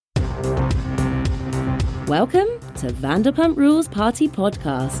Welcome to Vanderpump Rules Party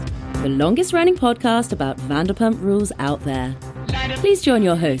Podcast, the longest running podcast about Vanderpump Rules out there. Please join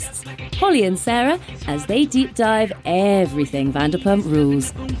your hosts, Hollie and Sarah, as they deep dive everything Vanderpump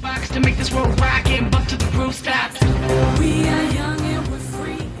Rules.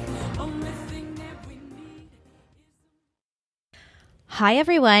 Hi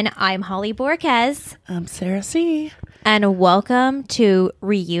everyone, I'm Hollie Borges. I'm Sarah C. And welcome to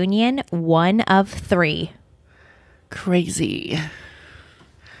Reunion 1 of 3. Crazy.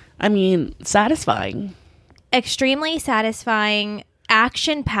 I mean, satisfying. Extremely satisfying,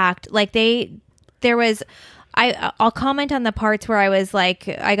 action-packed. I'll comment on the parts where I was like,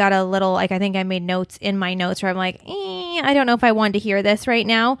 I got a little, I think I made notes in my notes where I'm like, I don't know if I wanted to hear this right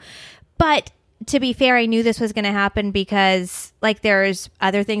now. But to be fair, I knew this was going to happen because there's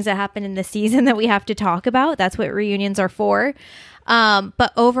other things that happen in the season that we have to talk about. That's what reunions are for.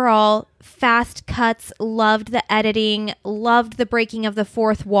 But overall, fast cuts, loved the editing, loved the breaking of the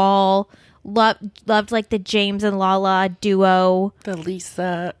fourth wall, loved the James and Lala duo.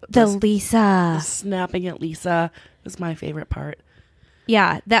 The snapping at Lisa was my favorite part.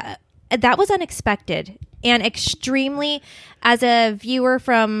 Yeah, that was unexpected and extremely, as a viewer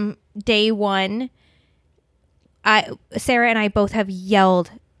from day one, Sarah and I both have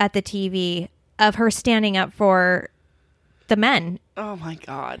yelled at the TV of her standing up for the men. Oh my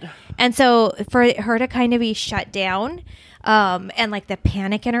God. And so for her to kind of be shut down, and the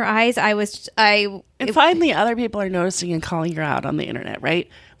panic in her eyes, and finally other people are noticing and calling her out on the internet, right?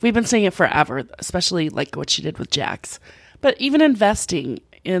 We've been saying it forever, especially what she did with Jax. But even investing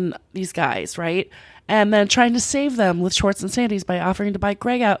in these guys, right? And then trying to save them with Schwartz and Sandy's by offering to buy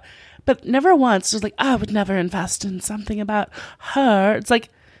Greg out. But never once was I would never invest in something about her. It's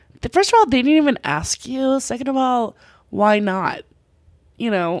first of all, they didn't even ask you. Second of all, why not?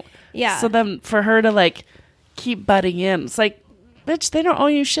 Yeah. So then for her to keep butting in, it's bitch, they don't owe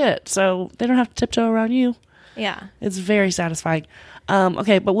you shit. So they don't have to tiptoe around you. Yeah. It's very satisfying.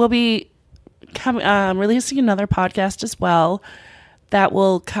 Okay, but we'll be releasing another podcast as well that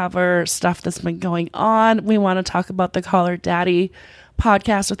will cover stuff that's been going on. We want to talk about the Call Her Daddy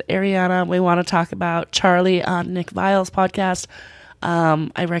podcast with Ariana. We want to talk about Charlie on Nick Vile's podcast.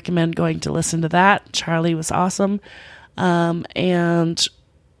 I recommend going to listen to that. Charlie was awesome. And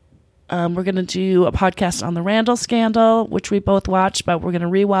we're going to do a podcast on the Randall scandal, which we both watched, but we're going to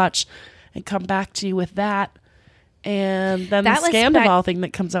rewatch and come back to you with that. And then the Scandival thing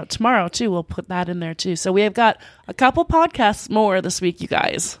that comes out tomorrow, too. We'll put that in there, too. So we have got a couple podcasts more this week, you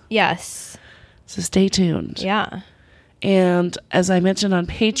guys. Yes. So stay tuned. Yeah. And as I mentioned on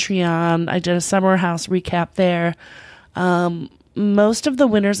Patreon, I did a Summer House recap there. Most of the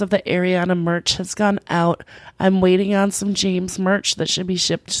winners of the Ariana merch has gone out. I'm waiting on some James merch that should be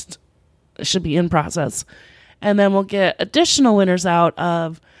shipped. It should be in process. And then we'll get additional winners out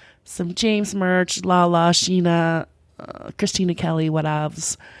of some James merch, Lala, Sheena, Christina Kelly,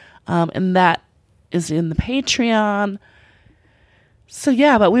 whatevs. And that is in the Patreon. So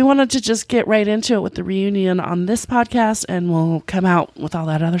yeah, but we wanted to just get right into it with the reunion on this podcast, and we'll come out with all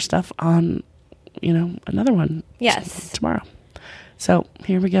that other stuff on, another one. Yes. Tomorrow. So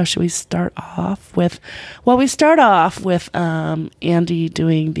here we go. Should we start off with, we start off with Andy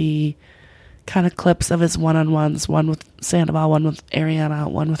doing the kind of clips of his one-on-ones, one with Sandoval, one with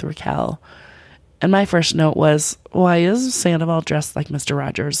Ariana, one with Raquel. And my first note was, why is Sandoval dressed like Mr.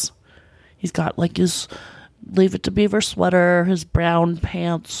 Rogers? He's got his Leave It to Beaver sweater, his brown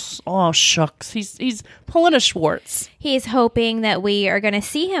pants. Oh, shucks. He's pulling a Schwartz. He's hoping that we are going to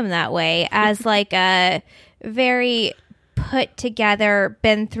see him that way as a very put together,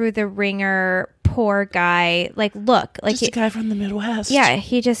 been through the ringer, poor guy. Look. Just a guy from the Midwest. Yeah,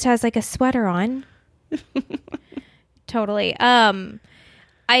 he just has a sweater on. Totally.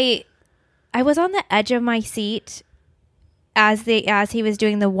 I was on the edge of my seat as he was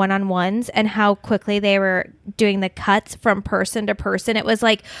doing the one-on-ones and how quickly they were doing the cuts from person to person. It was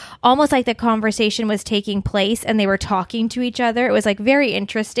almost like the conversation was taking place and they were talking to each other. It was very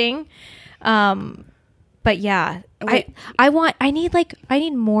interesting. But yeah, I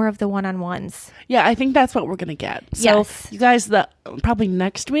need more of the one-on-ones. Yeah, I think that's what we're going to get. So yes. You guys, probably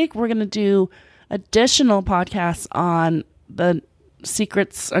next week, we're going to do additional podcasts on the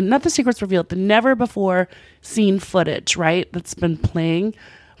secrets, not the secrets revealed, the never before seen footage, right? That's been playing.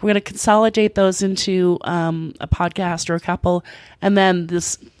 We're going to consolidate those into a podcast or a couple. And then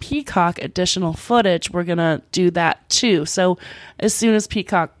this Peacock additional footage, we're going to do that too. So as soon as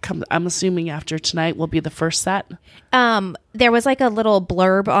Peacock comes, I'm assuming after tonight will be the first set. There was a little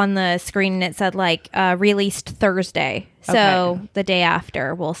blurb on the screen and it said released Thursday. So Okay. the day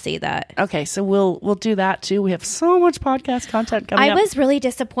after, we'll see that. Okay, so we'll do that too. We have so much podcast content coming up. I was really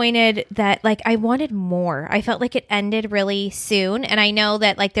disappointed that like I wanted more. I felt like it ended really soon, and I know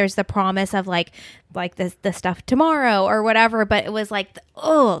that like there's the promise of like the stuff tomorrow or whatever, but it was like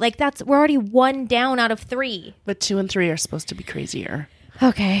we're already 1 down out of 3. But 2 and 3 are supposed to be crazier.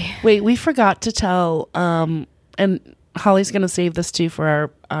 Okay. Wait, we forgot to tell, and Hollie's going to save this too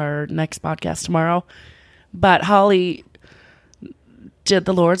for our next podcast tomorrow. But Hollie did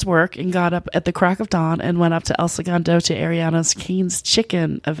the Lord's work and got up at the crack of dawn and went up to El Segundo to Ariana's Cane's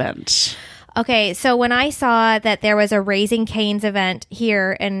Chicken event. Okay, so when I saw that there was a Raising Cane's event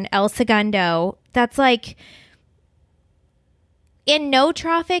here in El Segundo, that's like in no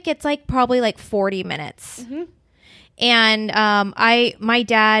traffic, it's like probably like 40 minutes. Mm-hmm. And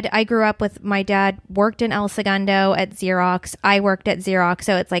I grew up with my dad worked in El Segundo at Xerox. I worked at Xerox,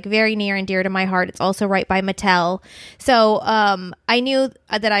 so it's like very near and dear to my heart. It's also right by Mattel. So I knew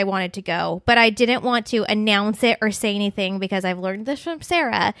that I wanted to go, but I didn't want to announce it or say anything because I've learned this from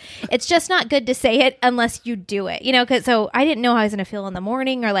Sarah. It's just not good to say it unless you do it, you know, so I didn't know how I was going to feel in the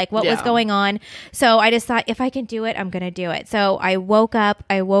morning or like what was going on. So I just thought if I can do it, I'm going to do it. So I woke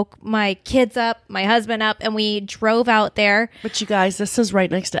my kids up, my husband up, and we drove out there. But you guys, this is right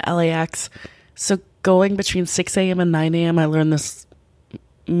next to LAX. So going between 6 a.m. and 9 a.m., I learned this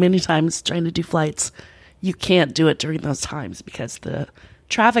many times trying to do flights. You can't do it during those times because the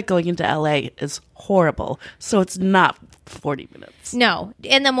traffic going into LA is horrible. So it's not 40 minutes. No.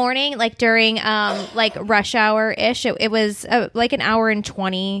 In the morning, like during like rush hour ish, it was like an hour and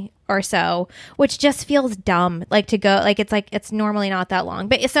 20 or so, which just feels dumb, like to go, like it's normally not that long.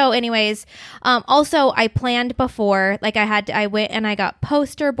 But so anyways, also I planned before, like I went and I got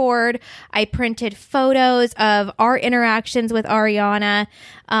poster board. I printed photos of our interactions with Ariana.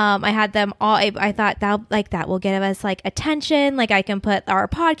 I had them all. I thought that will give us like attention. Like I can put our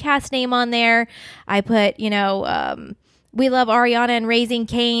podcast name on there. I put, we love Ariana and Raising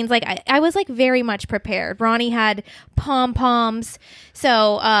Cane's. Like I was like very much prepared. Ronnie had pom-poms.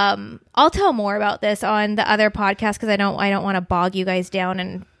 So I'll tell more about this on the other podcast because I don't want to bog you guys down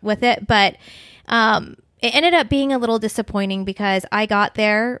and with it. But it ended up being a little disappointing because I got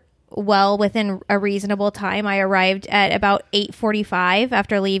there well within a reasonable time. I arrived at about 8:45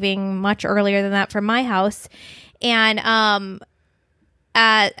 after leaving much earlier than that from my house. And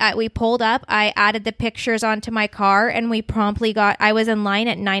we pulled up, I added the pictures onto my car, and we promptly I was in line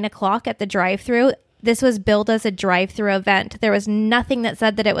at 9:00 at the drive-thru. This was billed as a drive-thru event. There was nothing that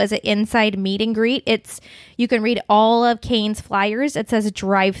said that it was an inside meet and greet. You can read all of Cane's flyers. It says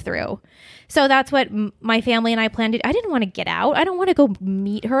drive-thru. So that's what my family and I planned to do. I didn't want to get out. I don't want to go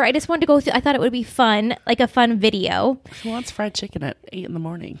meet her. I just wanted to go through. I thought it would be fun, like a fun video. Who wants fried chicken at 8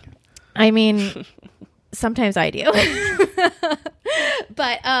 a.m? I mean, sometimes I do.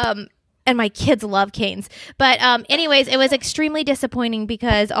 But, and my kids love Cane's. But anyways, it was extremely disappointing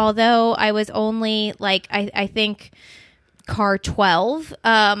because although I was only like, I think car 12,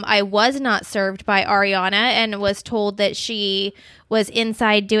 I was not served by Ariana and was told that she was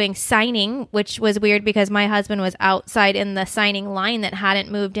inside doing signing, which was weird because my husband was outside in the signing line that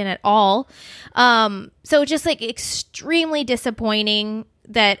hadn't moved in at all. So just like extremely disappointing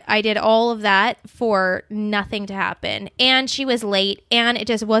that I did all of that for nothing to happen. And she was late and it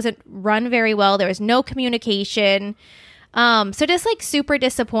just wasn't run very well. There was no communication. So just like super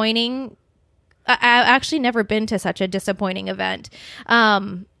disappointing. I've actually never been to such a disappointing event.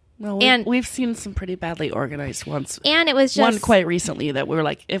 Well, we've seen some pretty badly organized ones. And it was just one quite recently that we were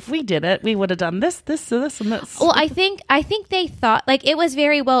like, if we did it, we would have done this, and this. Well, I think they thought like it was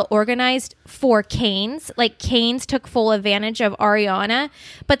very well organized for Cane's. Like Cane's took full advantage of Ariana,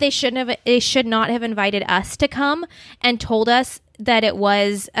 but they should not have invited us to come and told us that it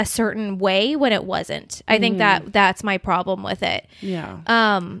was a certain way when it wasn't. I think that's my problem with it. Yeah.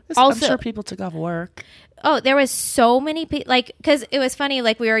 Also, I'm sure people took off work. Oh, there was so many people, like, because it was funny,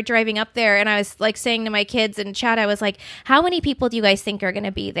 like, we were driving up there, and I was, like, saying to my kids in chat, I was like, how many people do you guys think are going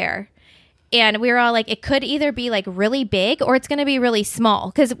to be there? And we were all like, it could either be, like, really big, or it's going to be really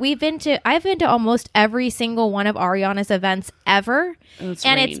small, because I've been to almost every single one of Ariana's events ever, and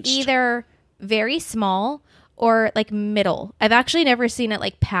it's either very small or like middle. I've actually never seen it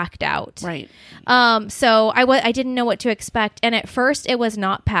like packed out. Right. So I didn't know what to expect. And at first it was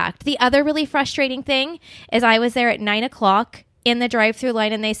not packed. The other really frustrating thing is I was there at 9:00 in the drive-through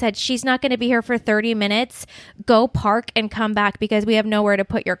line and they said, she's not going to be here for 30 minutes. Go park and come back because we have nowhere to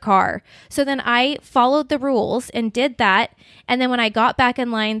put your car. So then I followed the rules and did that. And then when I got back in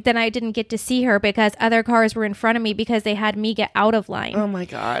line, then I didn't get to see her because other cars were in front of me because they had me get out of line. Oh my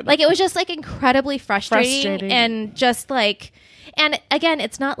God. Like, it was just like incredibly frustrating. And just like, and again,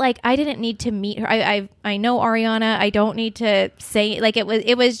 it's not like I didn't need to meet her. I know Ariana. I don't need to say, like,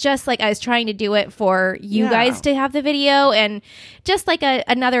 it was just like I was trying to do it for you guys to have the video and just like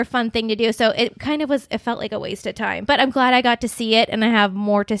another fun thing to do. So it kind of it felt like a waste of time, but I'm glad I got to see it and I have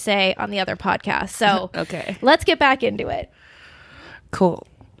more to say on the other podcast. So okay, let's get back into it. Cool.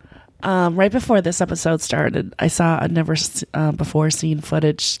 Right before this episode started, I saw a never before seen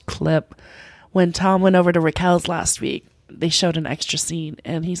footage clip when Tom went over to Raquel's last week. They showed an extra scene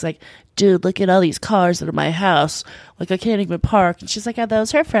and he's like, dude, look at all these cars at my house. Like, I can't even park. And she's like, are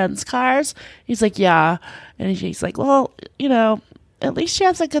those her friends' cars? He's like, yeah. And he's like, well, you know, at least she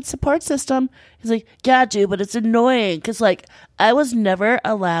has a good support system. He's like, yeah, dude, but it's annoying because, like, I was never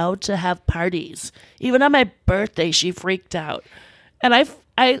allowed to have parties. Even on my birthday, she freaked out. And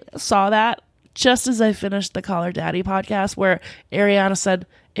I saw that just as I finished the Call Her Daddy podcast where Ariana said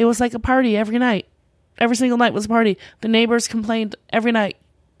it was like a party every night. Every single night was a party. The neighbors complained every night,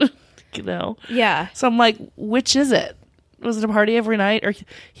 you know? Yeah. So I'm like, which is it? Was it a party every night? Or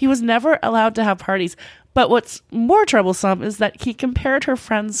he was never allowed to have parties. But what's more troublesome is that he compared her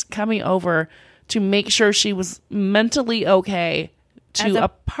friends coming over to make sure she was mentally okay to a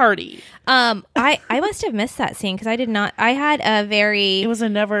party. I must have missed that scene because I did not. I had a very... It was a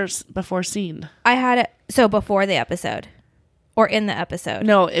never before scene. So before the episode or in the episode?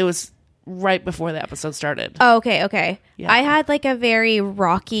 No, it was right before the episode started. Oh, okay. Yeah. I had like a very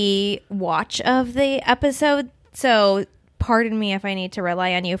rocky watch of the episode, so pardon me if I need to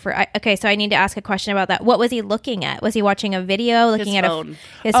rely on you for... Okay, so I need to ask a question about that. What was he looking at? Was he watching a video, looking at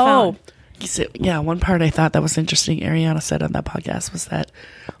his phone? Yeah, one part I thought that was interesting, Ariana said on that podcast, was that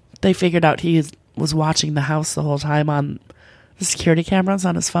they figured out he was watching the house the whole time on the security cameras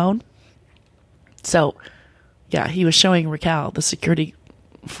on his phone. So, yeah, he was showing Raquel the security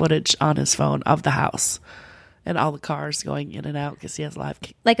footage on his phone of the house and all the cars going in and out because he has live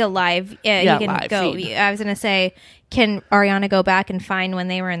you can live go feed. I was gonna say, can Ariana go back and find when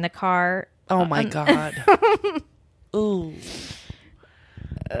they were in the car? Oh my God. Ooh.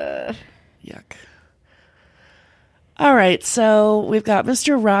 Yuck. All right, so we've got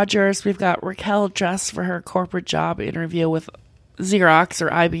Mr. Rogers, we've got Raquel dressed for her corporate job interview with Xerox or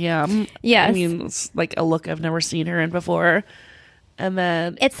IBM. Yes. I mean, it's like a look I've never seen her in before. And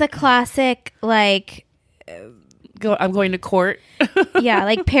then it's a classic, like, I'm going to court. yeah,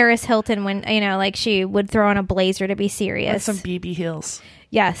 like Paris Hilton when, you know, like she would throw on a blazer to be serious. With some BB heels.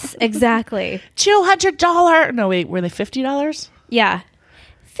 Yes, exactly. $200. No, wait, were they $50? Yeah.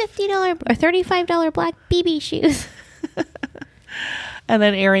 $50 or $35 black BB shoes. And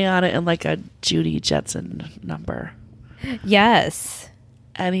then Ariana in like a Judy Jetson number. Yes.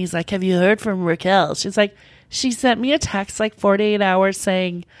 And he's like, have you heard from Raquel? She's like, she sent me a text like 48 hours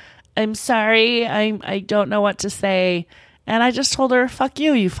saying, I'm sorry, I don't know what to say. And I just told her, fuck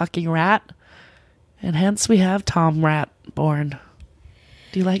you, you fucking rat. And hence we have Tom Rat born.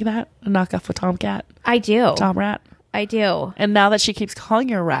 Do you like that? A knockoff of Tomcat? I do. Tom Rat? I do. And now that she keeps calling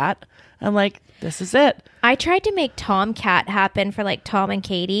her Rat, I'm like, this is it. I tried to make Tomcat happen for like Tom and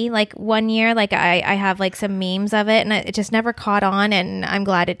Katie like one year. Like I have like some memes of it and it just never caught on and I'm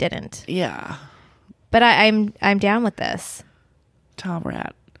glad it didn't. Yeah. But I'm down with this. Tom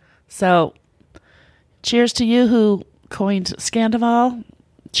Rat. So, cheers to you who coined Scandival.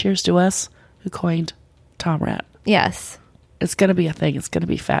 Cheers to us who coined Tom Rat. Yes. It's going to be a thing. It's going to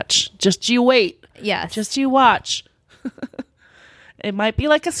be fetch. Just you wait. Yes. Just you watch. It might be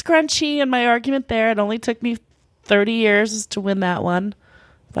like a scrunchie in my argument there. It only took me 30 years to win that one.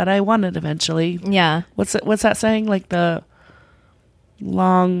 But I won it eventually. Yeah. What's that saying? Like the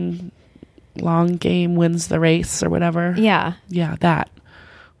long game wins the race or whatever? Yeah. Yeah, that.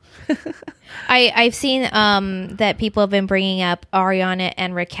 I've seen that people have been bringing up Ariana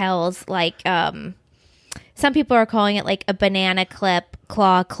and Raquel's like some people are calling it like a banana clip,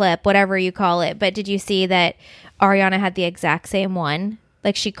 claw clip, whatever you call it. But did you see that Ariana had the exact same one?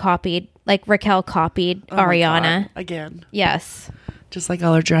 Like she copied, like Raquel copied Ariana. Again. Yes. Just like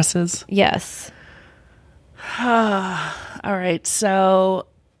all her dresses. Yes. All right. So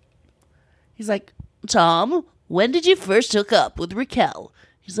he's like, Tom, when did you first hook up with Raquel?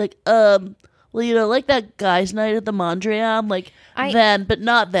 He's like, well, like that guys' night at the Mondrian, like then, but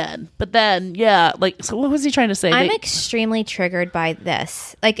not then, but then, yeah. Like, so what was he trying to say? I'm extremely triggered by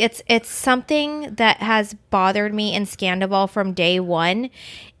this. Like, it's something that has bothered me in Scandival from day one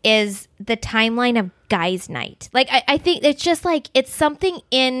is the timeline of guys' night. Like, I think it's just like, it's something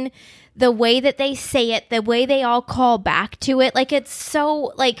in the way that they say it, the way they all call back to it. Like, it's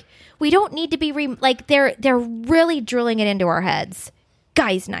so, like, we don't need to be, like, they're really drilling it into our heads.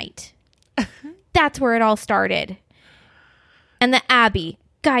 Guys' night. That's where it all started. And the Abbey.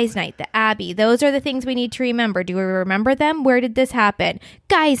 Guys' night. The Abbey. Those are the things we need to remember. Do we remember them? Where did this happen?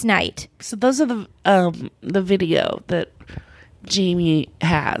 Guys' night. So those are the video that Jamie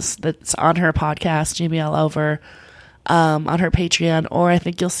has that's on her podcast, Jamie All Over, on her Patreon, or I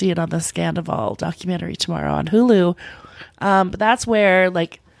think you'll see it on the Scandival documentary tomorrow on Hulu. But that's where,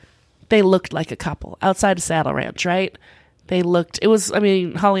 like, they looked like a couple outside of Saddle Ranch, right? They looked, it was, I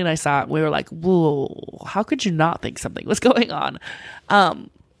mean, Holly and I saw it. We were like, whoa, how could you not think something was going on?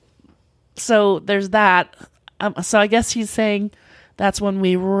 So there's that. So I guess he's saying that's when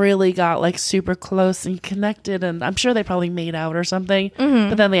we really got like super close and connected. And I'm sure they probably made out or something. Mm-hmm.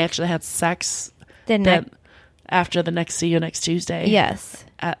 But then they actually had sex after the next See You Next Tuesday. Yes.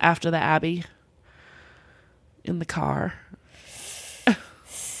 After the Abbey in the car.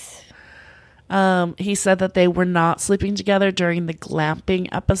 He said that they were not sleeping together during the glamping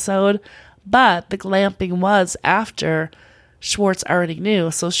episode, but the glamping was after Schwartz already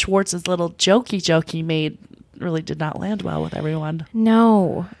knew. So Schwartz's little jokey maid really did not land well with everyone.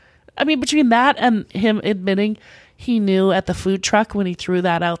 No. I mean, between that and him admitting he knew at the food truck when he threw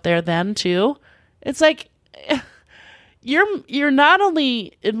that out there then too, it's like, you're not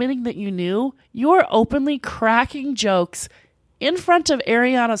only admitting that you knew, you're openly cracking jokes in front of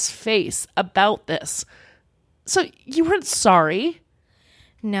Ariana's face about this. So you weren't sorry.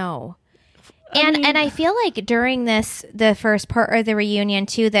 No. And I feel like during the first part of the reunion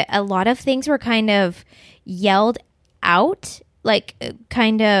too, that a lot of things were kind of yelled out, like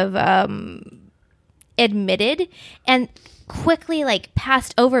kind of admitted and quickly like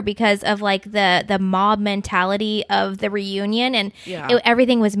passed over because of like the mob mentality of the reunion, and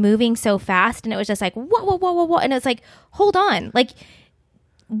everything was moving so fast, and it was just like whoa, and it's like, hold on, like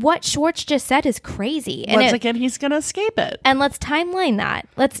what Schwartz just said is crazy. And once again, he's gonna escape it. And let's timeline that.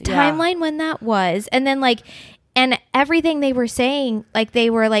 Let's timeline when that was, and then like, and everything they were saying, like they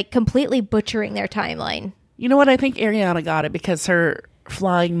were like completely butchering their timeline. You know what? I think Ariana got it because her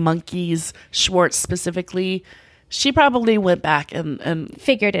flying monkeys, Schwartz specifically. She probably went back and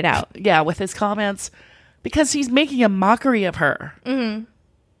figured it out. Yeah, with his comments, because he's making a mockery of her. Mm-hmm.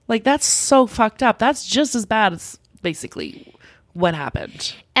 Like, that's so fucked up. That's just as bad as basically what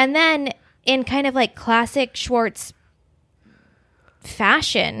happened. And then in kind of like classic Schwartz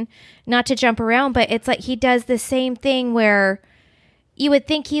fashion, not to jump around, but it's like he does the same thing where you would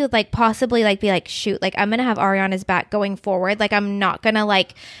think he would like possibly like be like, shoot, like I'm going to have Ariana's back going forward. Like I'm not going to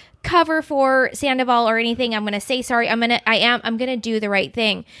like cover for Sandoval or anything. I'm going to say sorry. I'm going to do the right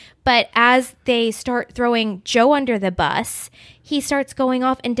thing. But as they start throwing Joe under the bus, he starts going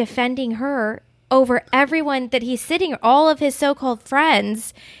off and defending her over everyone that he's sitting, all of his so-called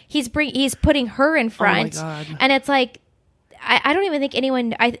friends. He's putting her in front. Oh my God. And it's like, I don't even think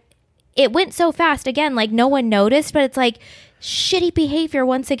anyone, it went so fast again, like no one noticed, but it's like shitty behavior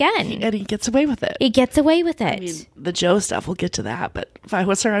once again. And he gets away with it. He gets away with it. I mean, the Joe stuff, we'll get to that, but if I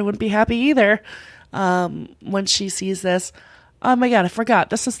was her, I wouldn't be happy either. When she sees this, oh my God, I forgot.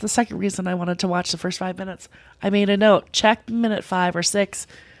 This is the second reason I wanted to watch the first 5 minutes. I made a note, check minute 5 or 6,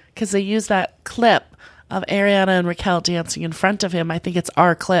 because they used that clip of Ariana and Raquel dancing in front of him. I think it's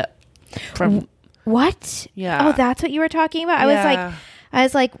our clip from. What? Yeah. Oh, that's what you were talking about? Yeah. I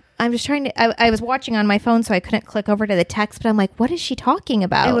was like, I'm just trying to, I was watching on my phone, so I couldn't click over to the text, but I'm like, what is she talking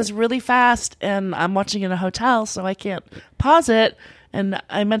about? It was really fast, and I'm watching in a hotel, so I can't pause it, and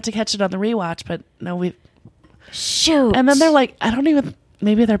I meant to catch it on the rewatch, but no, Shoot. And then they're like,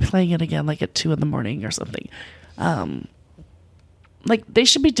 maybe they're playing it again, like at 2 a.m. or something. Like, they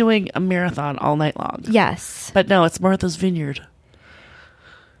should be doing a marathon all night long. Yes. But no, it's Martha's Vineyard.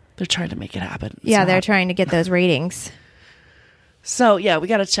 They're trying to make it happen. Yeah, they're trying to get those ratings. So, yeah, we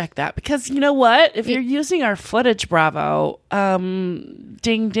got to check that. Because you know what? If you're using our footage, Bravo,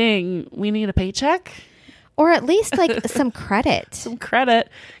 ding, ding, we need a paycheck. Or at least, like, some credit. Some credit.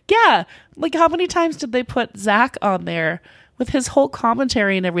 Yeah. Like, how many times did they put Zach on there with his whole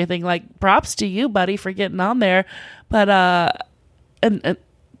commentary and everything? Like, props to you, buddy, for getting on there. But,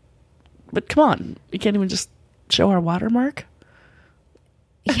 but come on. You can't even just show our watermark?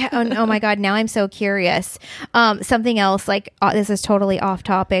 Yeah. Oh my God. Now I'm so curious. Something else, like this is totally off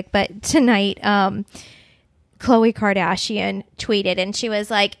topic, but tonight, Khloe Kardashian tweeted and she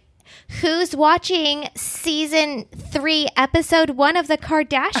was like, "Who's watching season 3, episode 1 of the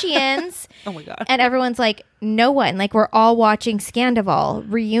Kardashians?" Oh my God. And everyone's like, no one. Like, we're all watching Scandival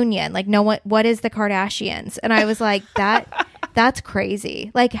Reunion. Like, no one. What is the Kardashians? And I was like, that's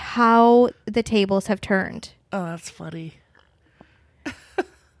crazy. Like, how the tables have turned. Oh, that's funny.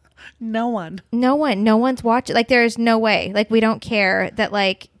 No one. No one's watching. Like, there's no way. Like, we don't care that,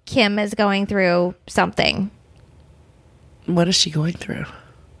 like, Kim is going through something. What is she going through?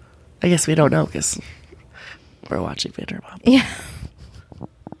 I guess we don't know because we're watching Vanderpump. Yeah.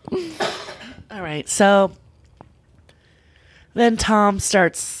 All right. So then Tom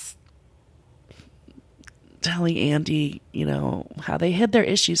starts telling Andy, how they hid their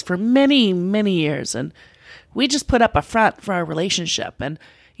issues for many, many years. And we just put up a front for our relationship. And,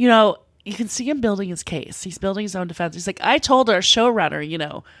 you can see him building his case. He's building his own defense. He's like, I told our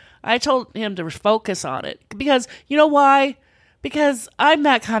showrunner, I told him to focus on it. Because, you know why? Because I'm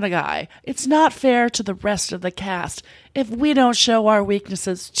that kind of guy. It's not fair to the rest of the cast if we don't show our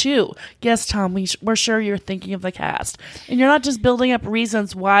weaknesses too. Yes, Tom, we're sure you're thinking of the cast. And you're not just building up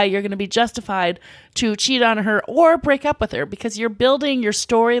reasons why you're going to be justified to cheat on her or break up with her, because you're building your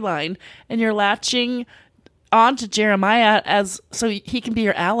storyline and you're latching onto Jeremiah so he can be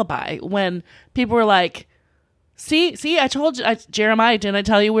your alibi when people were like, see, I told you, Jeremiah, didn't I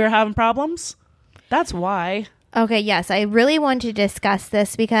tell you we were having problems? That's why. Okay, yes. I really want to discuss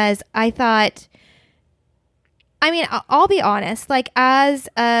this because I thought, I'll be honest, like as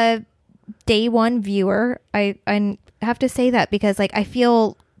a day one viewer, I have to say that because like I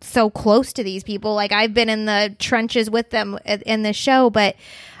feel so close to these people. Like I've been in the trenches with them in the show, but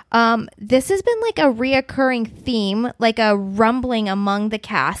this has been like a reoccurring theme, like a rumbling among the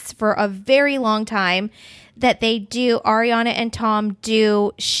cast for a very long time, that Ariana and Tom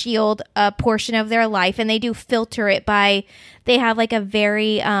do shield a portion of their life, and they do filter it they have like a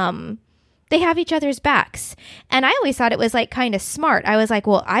very, they have each other's backs. And I always thought it was like kind of smart. I was like,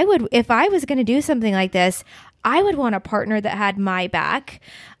 well, if I was going to do something like this, I would want a partner that had my back.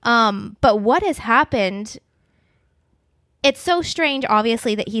 But what has happened, it's so strange,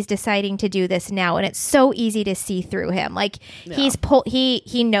 obviously, that he's deciding to do this now, and it's so easy to see through him. Like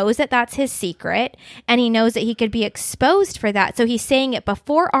he knows that that's his secret, and he knows that he could be exposed for that. So he's saying it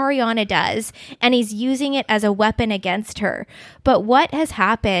before Ariana does, and he's using it as a weapon against her. But what has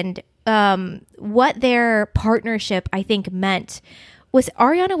happened, what their partnership, I think, meant was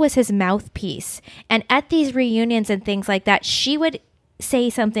Ariana was his mouthpiece, and at these reunions and things like that, she would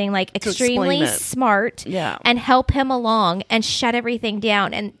say something like extremely smart and help him along and shut everything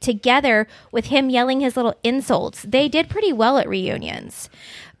down. And together with him yelling his little insults, they did pretty well at reunions.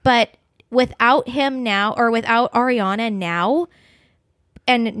 But without him now, or without Ariana now,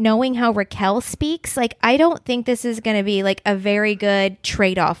 and knowing how Raquel speaks, like I don't think this is going to be like a very good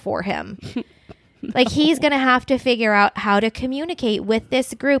trade-off for him. Like he's going to have to figure out how to communicate with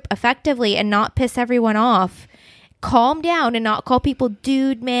this group effectively and not piss everyone off. Calm down and not call people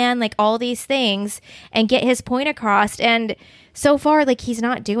dude, man, like all these things, and get his point across. And so far, like he's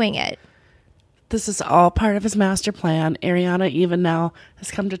not doing it. This is all part of his master plan. Ariana even now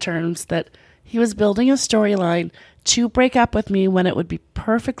has come to terms that he was building a storyline to break up with me when it would be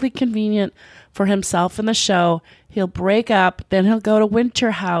perfectly convenient for himself in the show. He'll break up, then he'll go to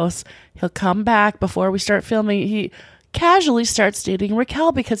Winter House. He'll come back before we start filming. He casually starts dating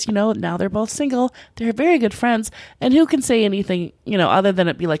Raquel because, now they're both single. They're very good friends. And who can say anything, other than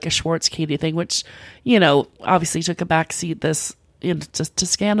it be like a Schwartz-Katie thing, which, obviously took a backseat to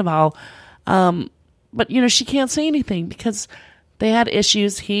Scandival. But, she can't say anything because they had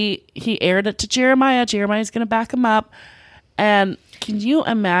issues. He aired it to Jeremiah. Jeremiah's going to back him up. And can you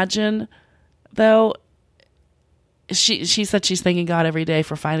imagine, though, she said she's thanking God every day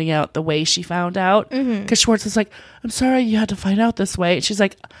for finding out the way she found out. Because Schwartz was like, I'm sorry you had to find out this way. She's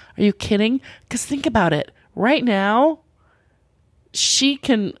like, are you kidding? Because think about it. Right now, she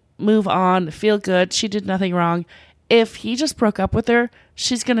can move on, feel good. She did nothing wrong. If he just broke up with her,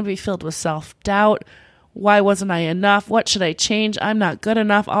 she's going to be filled with self-doubt. Why wasn't I enough? What should I change? I'm not good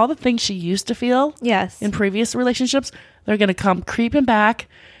enough. All the things she used to feel in previous relationships, they're going to come creeping back.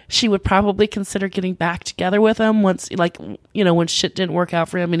 She would probably consider getting back together with him once, when shit didn't work out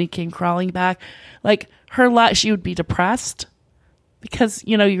for him and he came crawling back. Like, her life, she would be depressed because,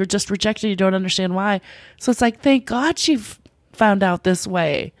 you're just rejected. You don't understand why. So it's like, thank God she found out this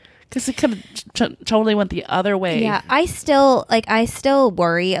way, because it could have totally went the other way. Yeah, I still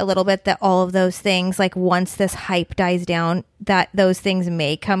worry a little bit that all of those things, like once this hype dies down, that those things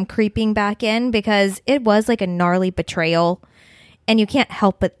may come creeping back in, because it was like a gnarly betrayal, and you can't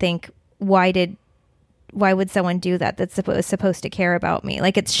help but think, why would someone do that that's supposed to care about me?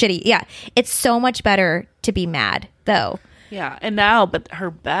 Like, it's shitty. Yeah, it's so much better to be mad though. Yeah, and now, but her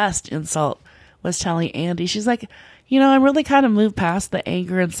best insult was telling Andy, she's like, I'm really kind of moved past the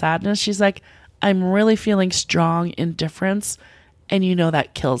anger and sadness. She's like, I'm really feeling strong indifference, and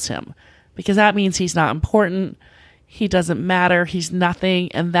that kills him, because that means he's not important. He doesn't matter. He's nothing.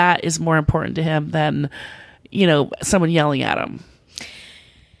 And that is more important to him than, someone yelling at him.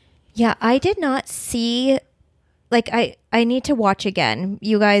 Yeah, I did not see, like, I need to watch again.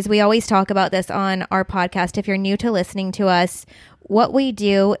 You guys, we always talk about this on our podcast. If you're new to listening to us, what we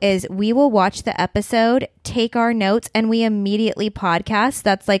do is we will watch the episode, take our notes, and we immediately podcast.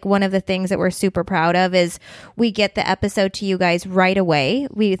 That's like one of the things that we're super proud of, is we get the episode to you guys right away.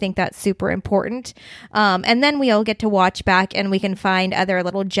 We think that's super important. And then we all get to watch back, and we can find other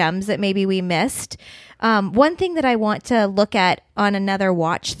little gems that maybe we missed. One thing that I want to look at on another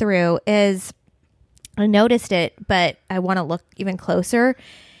watch through is, I noticed it, but I want to look even closer,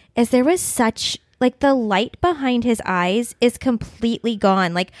 is there was such, like, the light behind his eyes is completely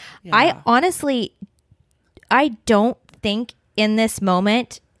gone. Like, yeah. I don't think in this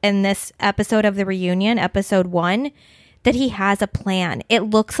moment, in this episode of the reunion, episode 1, that he has a plan. It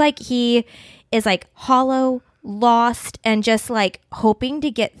looks like he is like hollow, lost, and just like hoping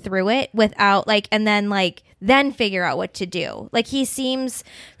to get through it without then figure out what to do. Like, he seems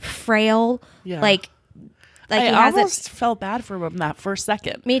frail. Yeah. Like I almost felt bad for him that first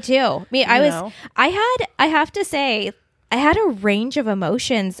second. Me too. I have to say, I had a range of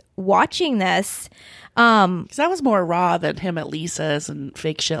emotions watching this. Because that was more raw than him at Lisa's and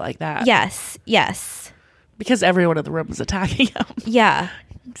fake shit like that. Yes. Because everyone in the room was attacking him. Yeah.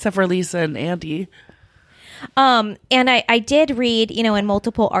 Except for Lisa and Andy. And I did read, in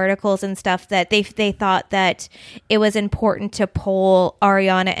multiple articles and stuff, that they thought that it was important to poll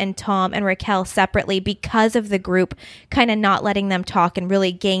Ariana and Tom and Raquel separately because of the group kind of not letting them talk and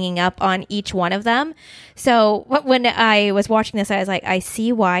really ganging up on each one of them. So when I was watching this, I was like, I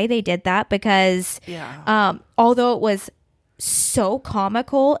see why they did that, because although it was so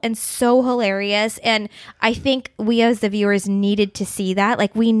comical and so hilarious, and I think we as the viewers needed to see that.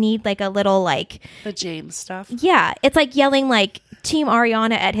 Like, we need like a little, like, the James stuff. Yeah, it's like yelling like Team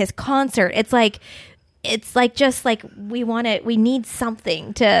Ariana at his concert. It's like just like we need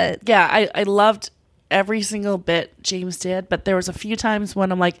something to. Yeah, I loved every single bit James did, but there was a few times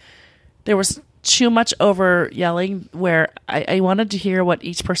when I'm like, there was too much over yelling where I wanted to hear what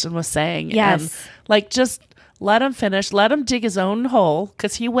each person was saying. Yes, and like, just let him finish. Let him dig his own hole,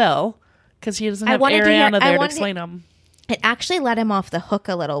 because he will. Because he doesn't have Ariana there to explain him. It actually let him off the hook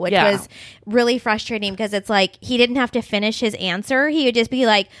a little, which was really frustrating, because it's like he didn't have to finish his answer. He would just be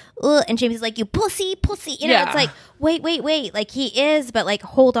like, ugh, and James is like, you pussy. It's like, wait. Like, he is, but like,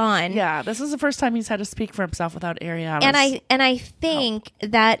 hold on. Yeah, this is the first time he's had to speak for himself without Ariana. And I think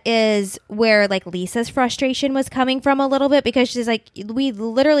that is where like Lisa's frustration was coming from a little bit, because she's like, we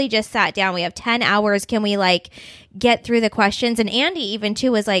literally just sat down. We have 10 hours. Can we like get through the questions? And Andy even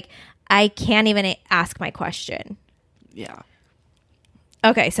too was like, I can't even ask my question. Yeah.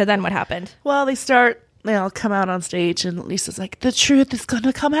 Okay, so then what happened? Well, they all come out on stage, and Lisa's like, the truth is going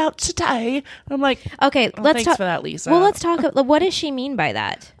to come out today. And I'm like, okay, let's talk for that, Lisa. Well, let's talk. What does she mean by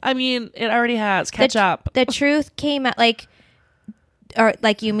that? I mean, it already has. Catch up. The truth came out, like, or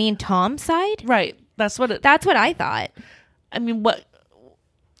like, you mean Tom's side? Right. That's what I thought. I mean, what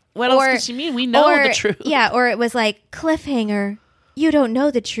else could she mean? We know the truth. Yeah, or it was like, cliffhanger, you don't know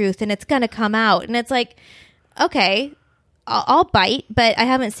the truth, and it's going to come out. And it's like, okay, I'll bite, but I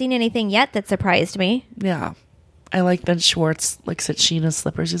haven't seen anything yet that surprised me. Yeah. I like Ben Schwartz looks at Sheena's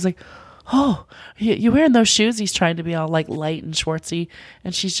slippers. He's like, oh, you wearing those shoes? He's trying to be all like light and Schwartzy.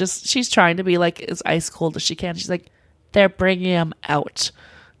 And she's trying to be like as ice cold as she can. She's like, they're bringing him out.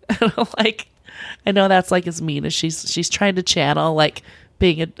 And I'm like, I know that's like as mean as she's trying to channel like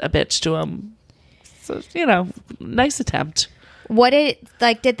being a bitch to him. So, nice attempt. What did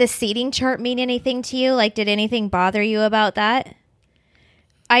the seating chart mean anything to you? Like, did anything bother you about that?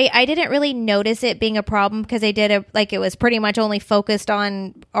 I didn't really notice it being a problem, because they did it was pretty much only focused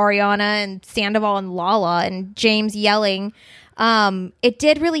on Ariana and Sandoval and Lala and James yelling. It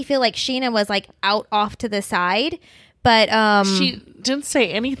did really feel like Sheena was like out off to the side, but she didn't say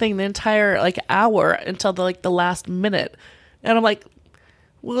anything the entire like hour until the last minute, and I'm like,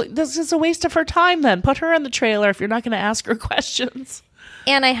 well, this is a waste of her time then. Put her in the trailer if you're not going to ask her questions.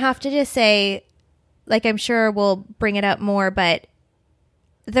 And I have to just say, like, I'm sure we'll bring it up more, but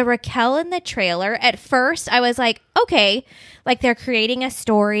the Raquel in the trailer, at first I was like, okay, like they're creating a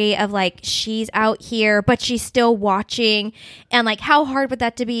story of like she's out here, but she's still watching. And like, how hard would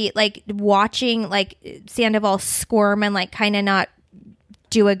that to be, like watching like Sandoval squirm and like kind of not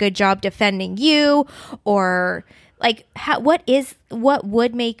do a good job defending you, or like what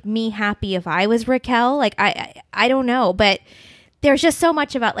would make me happy if I was Raquel? Like I don't know, but there's just so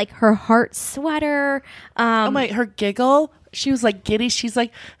much about like her heart sweater. Her giggle. She was like giddy. She's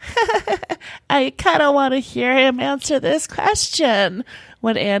like, I kind of want to hear him answer this question.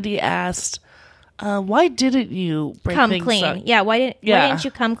 When Andy asked, why didn't you come clean? Up? Yeah, why didn't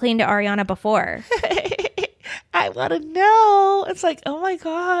you come clean to Ariana before? I want to know. It's like, oh my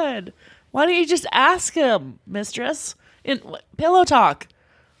God. Why don't you just ask him, mistress? In pillow talk.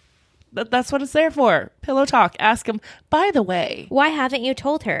 That's what it's there for. Pillow talk. Ask him. By the way, why haven't you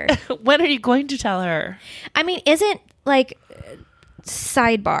told her? When are you going to tell her? I mean, isn't like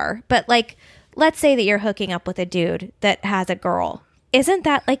sidebar, but like, let's say that you're hooking up with a dude that has a girl. Isn't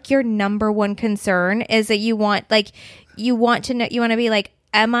that like your number one concern? Is that you want to know, you want to be like,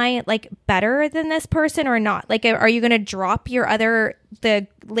 am I like better than this person or not? Like, are you going to drop the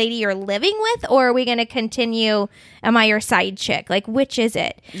lady you're living with, or are we going to continue? Am I your side chick? Like, which is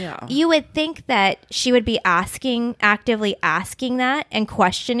it? Yeah. You would think that she would be actively asking that and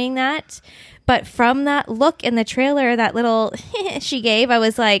questioning that. But from that look in the trailer, that little she gave, I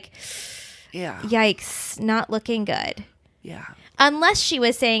was like, yeah, yikes, not looking good. Yeah. Unless she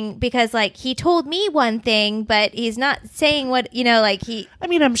was saying, because like he told me one thing, but he's not saying what, like he. I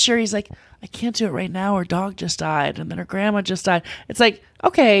mean, I'm sure he's like, I can't do it right now. Her dog just died, and then her grandma just died. It's like,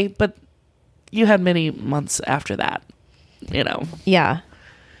 okay, but you had many months after that, Yeah.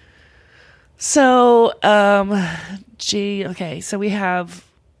 So, okay, so we have.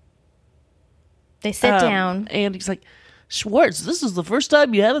 They sit down. And he's like, Schwartz, this is the first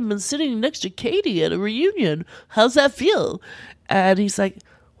time you haven't been sitting next to Katie at a reunion. How's that feel? And he's like,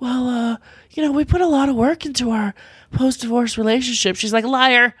 well, we put a lot of work into our post-divorce relationship. She's like,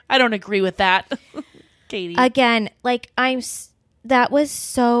 liar. I don't agree with that. Katie. Again, like that was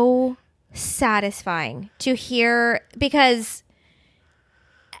so satisfying to hear, because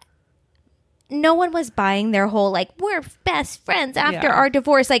no one was buying their whole, like, we're best friends after our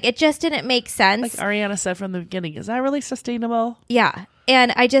divorce. Like, it just didn't make sense. Like Ariana said from the beginning, is that really sustainable? Yeah.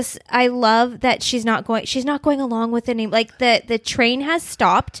 And I love that she's not going along with any, like the train has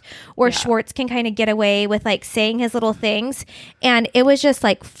stopped where Schwartz can kind of get away with like saying his little things. And it was just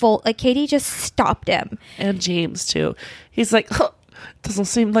like Katie just stopped him. And James too. He's like, doesn't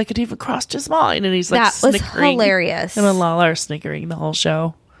seem like it even crossed his mind. And he's like, that snickering. Was hilarious. Him and Lala are snickering the whole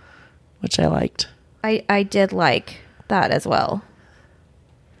show, which I liked. I did like that as well.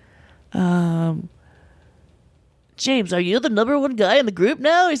 James, are you the number one guy in the group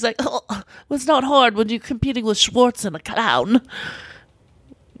now? He's like, well, it's not hard when you're competing with Schwartz and a clown.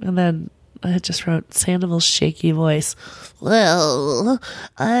 And then I just wrote Sandoval's shaky voice. Well,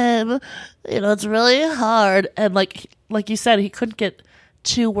 it's really hard. And like you said, he couldn't get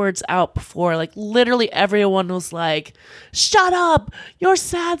 2 words out before. Like literally everyone was like, shut up. Your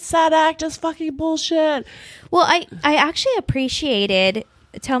sad act is fucking bullshit. Well, I actually appreciated,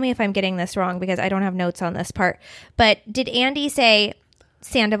 tell me if I'm getting this wrong because I don't have notes on this part, but did Andy say,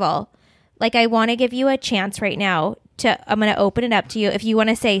 Sandoval, like, I want to give you a chance right now I'm going to open it up to you. If you want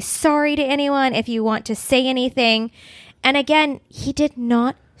to say sorry to anyone, if you want to say anything. And again, he did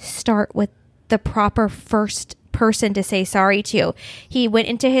not start with the proper first person to say sorry to. He went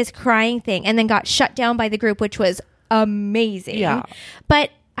into his crying thing and then got shut down by the group, which was amazing. Yeah.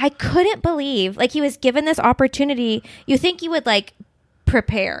 But I couldn't believe, like, he was given this opportunity. You think you would like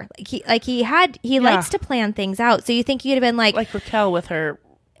prepare, he likes to plan things out, so you think you'd have been like Raquel with her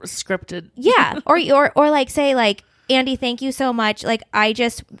scripted, or like say like, Andy, thank you so much, like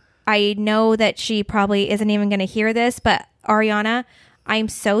I know that she probably isn't even going to hear this, but Ariana, I'm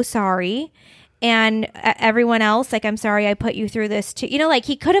so sorry, and everyone else, like, I'm sorry I put you through this too. Like,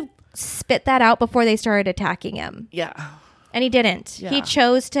 he could have spit that out before they started attacking him, and he didn't. He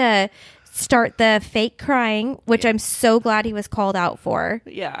chose to start the fake crying, which I'm so glad he was called out for.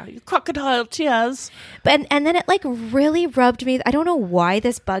 Yeah, crocodile tears. And then it like really rubbed me. I don't know why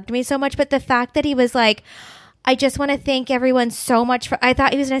this bugged me so much, but the fact that he was like, I just want to thank everyone so much for, I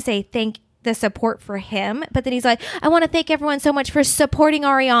thought he was going to say thank the support for him, but then he's like, I want to thank everyone so much for supporting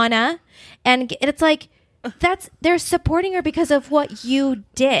Ariana. And it's like, they're supporting her because of what you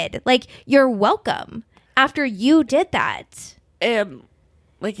did. Like, you're welcome after you did that. And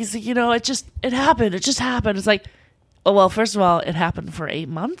like, he's like, it happened. It just happened. It's like, oh, well, first of all, it happened for 8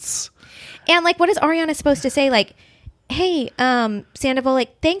 months. And like, what is Ariana supposed to say? Like, hey, Sandoval,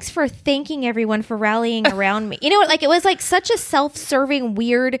 like, thanks for thanking everyone for rallying around me. You know what? Like, it was like such a self-serving,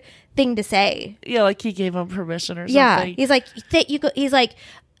 weird thing to say. Yeah, like he gave him permission or something. Yeah, he's like, he's like,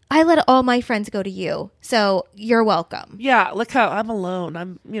 I let all my friends go to you, so you're welcome. Yeah, look how I'm alone.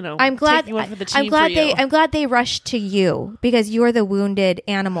 I'm glad. taking one for the team I'm glad for you. I'm glad they rushed to you because you're the wounded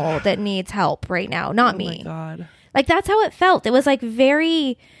animal that needs help right now, not me. Oh my God. Like, that's how it felt. It was like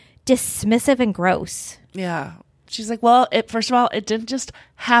very dismissive and gross. Yeah. She's like, well, first of all, it didn't just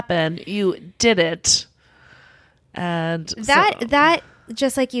happen. You did it. And that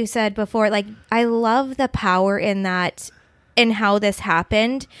just like you said before, like, I love the power in that, in how this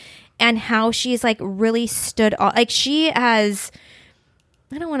happened and how she's like really stood on, like she has,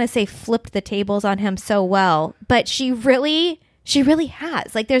 I don't want to say flipped the tables on him so well, but she really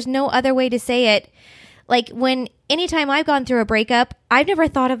has. Like, there's no other way to say it. Like, anytime I've gone through a breakup, I've never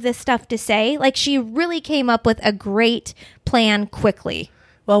thought of this stuff to say. Like, she really came up with a great plan quickly.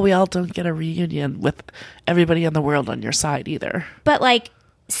 Well, we all don't get a reunion with everybody in the world on your side either. But like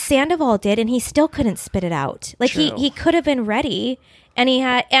Sandoval did, and he still couldn't spit it out. Like, he could have been ready, and he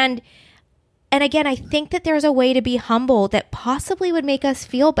had, and again, I think that there's a way to be humble that possibly would make us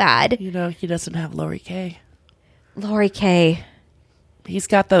feel bad. You know, he doesn't have Lori K. Lori K. He's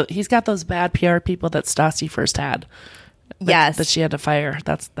got those bad PR people that Stassi first had. Yes. That she had to fire.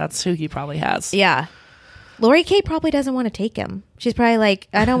 That's who he probably has. Yeah. Lori K probably doesn't want to take him. She's probably like,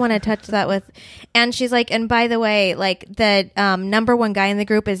 I don't want to touch that with. And she's like, and by the way, like, the number one guy in the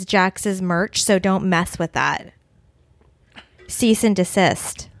group is Jax's merch, so don't mess with that. Cease and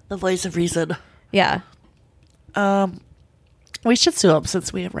desist. The voice of reason. Yeah. We should sue him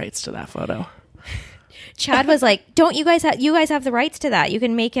since we have rights to that photo. Chad was like, don't you guys have the rights to that? You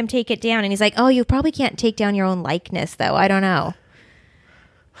can make him take it down. And he's like, oh, you probably can't take down your own likeness, though. I don't know.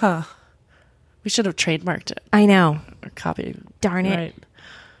 Huh. We should have trademarked it. I know. Or copied. Darn it. Right.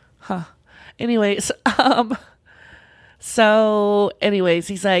 Huh. Anyways, so anyways,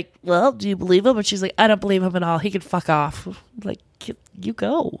 he's like, well, do you believe him? And she's like, I don't believe him at all. He can fuck off. Like, you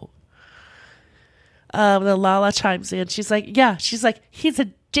go. Then Lala chimes in. She's like, yeah. She's like, he's a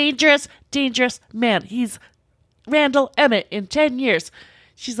dangerous man. He's Randall Emmett in 10 years.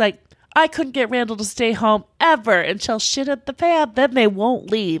 She's like, I couldn't get Randall to stay home ever until shit hit the fan. Then they won't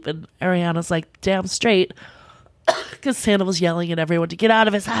leave. And Ariana's like, damn straight. Because Santa was yelling at everyone to get out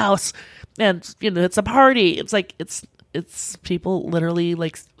of his house. And, you know, it's a party. It's like, it's people literally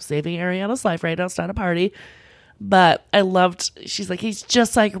like saving Ariana's life right now. It's not a party. But I loved, she's like, he's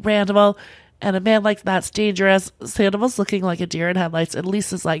just like Randall. And a man like that's dangerous. Sandoval's looking like a deer in headlights. And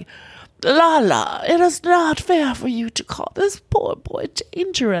Lisa's like, Lala, it is not fair for you to call this poor boy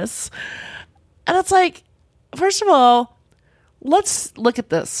dangerous. And it's like, first of all, let's look at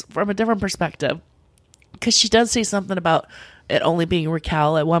this from a different perspective. Because she does say something about it only being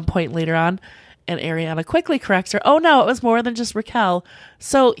Raquel at one point later on. And Ariana quickly corrects her. Oh, no, it was more than just Raquel.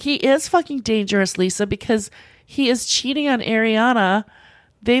 So he is fucking dangerous, Lisa, because he is cheating on Ariana.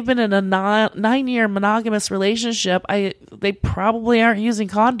 They've been in a 9-year monogamous relationship. They probably aren't using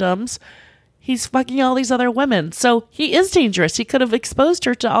condoms. He's fucking all these other women. So he is dangerous. He could have exposed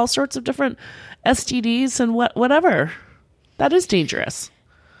her to all sorts of different STDs and whatever. That is dangerous.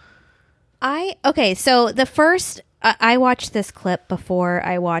 Okay, so the first, I watched this clip before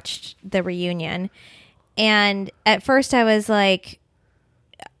I watched the reunion. And at first I was like,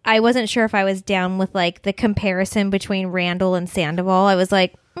 I wasn't sure if I was down with like the comparison between Randall and Sandoval. I was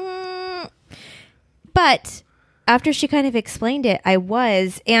like, but after she kind of explained it, I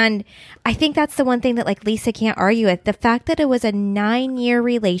was. And I think that's the one thing that like Lisa can't argue with. The fact that it was a 9-year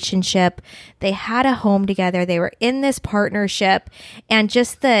relationship. They had a home together. They were in this partnership, and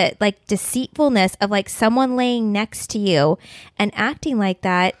just the like deceitfulness of like someone laying next to you and acting like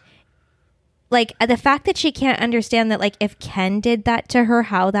that. Like, the fact that she can't understand that, like, if Ken did that to her,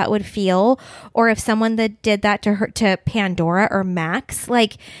 how that would feel, or if someone that did that to her, to Pandora or Max,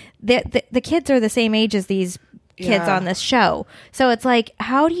 like, the kids are the same age as these kids on this show. So it's like,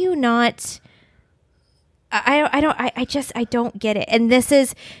 how do you not? I don't get it. And this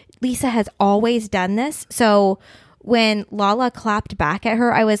is, Lisa has always done this. So when Lala clapped back at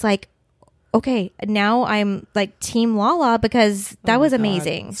her, I was like, okay, now I'm like Team Lala because that was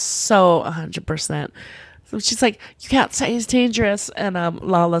amazing. God. So 100%. So she's like, you can't say he's dangerous. And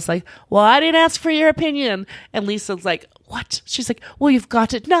Lala's like, well, I didn't ask for your opinion. And Lisa's like, what? She's like, well, you've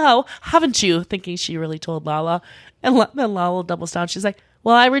got it now, haven't you? Thinking she really told Lala. And then Lala doubles down. She's like,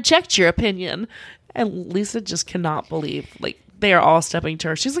 well, I reject your opinion. And Lisa just cannot believe, like, they are all stepping to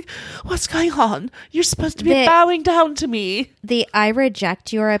her. She's like, what's going on? You're supposed to be bowing down to me. The I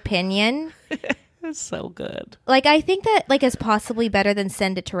reject your opinion It's so good. Like, I think that like is possibly better than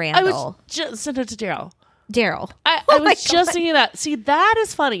send it to Randall. I was just send it to Daryl. I was just thinking that. See, that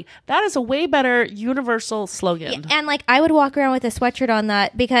is funny. That is a way better universal slogan. Yeah, and like I would walk around with a sweatshirt on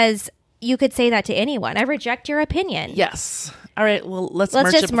that because you could say that to anyone. I reject your opinion. Yes. All right. Well, let's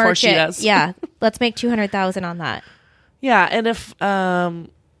merch just it before she does. Yeah. Let's make 200,000 on that. Yeah, and if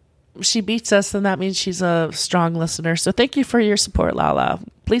she beats us, then that means she's a strong listener. So thank you for your support, Lala.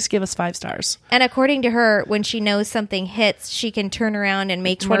 Please give us 5 stars. And according to her, when she knows something hits, she can turn around and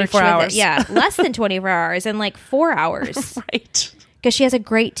make 24 merch hours. with it. Yeah, less than 24 hours and like 4 hours. Right. Because she has a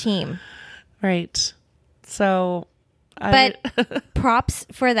great team. Right. So, but props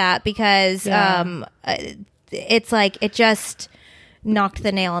for that because it's like it just knocked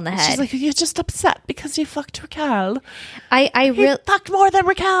the nail on the head. She's like, you're just upset because you fucked Raquel. I really fucked more than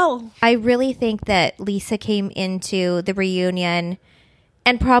Raquel. I really think that Lisa came into the reunion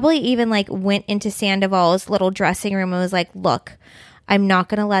and probably even like went into Sandoval's little dressing room and was like, look, I'm not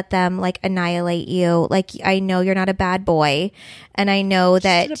going to let them like annihilate you. Like, I know you're not a bad boy. And I know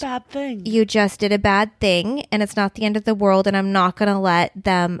that did a bad thing. You just did a bad thing and it's not the end of the world. And I'm not going to let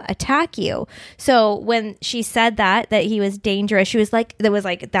them attack you. So when she said that he was dangerous, she was like,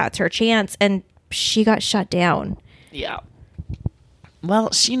 that's her chance. And she got shut down. Yeah.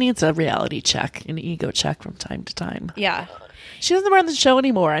 Well, she needs a reality check, an ego check from time to time. Yeah. She doesn't run the show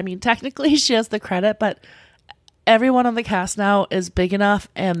anymore. I mean, technically she has the credit, but everyone on the cast now is big enough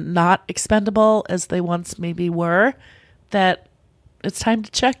and not expendable as they once maybe were that it's time to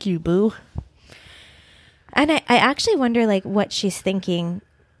check you, boo. And I actually wonder like what she's thinking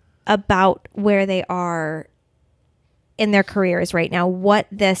about where they are in their careers right now, what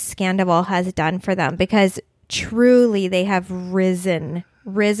this scandal has done for them, because truly they have risen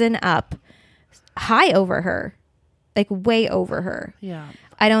up high over her, like way over her. Yeah.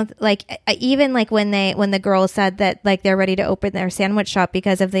 I don't like even like when the girls said that like they're ready to open their sandwich shop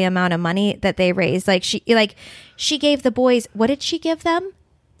because of the amount of money that they raised. Like she gave the boys, what did she give them?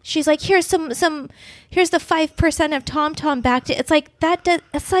 She's like, here's here's the 5% of Tom Tom back to. It's like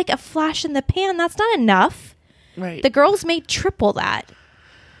it's like a flash in the pan. That's not enough. Right. The girls made triple that.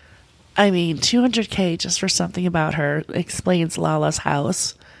 I mean, $200K just for something about her explains Lala's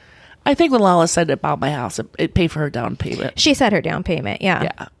house. I think when Lala said about my house, it paid for her down payment. She said her down payment, yeah.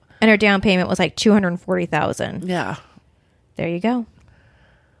 Yeah. And her down payment was like $240,000. Yeah. There you go.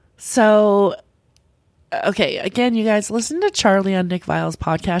 So, okay, again, you guys, listen to Charlie on Nick Vile's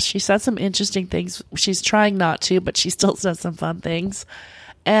podcast. She said some interesting things. She's trying not to, but she still says some fun things.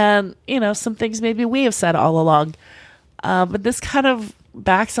 And, some things maybe we have said all along. But this kind of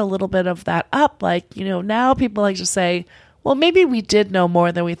backs a little bit of that up. Like, now people like to say, well, maybe we did know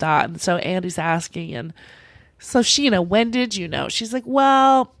more than we thought. And so Andy's asking, and so Sheena, when did you know? She's like,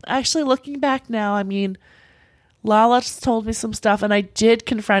 well, actually looking back now, I mean, Lala just told me some stuff and I did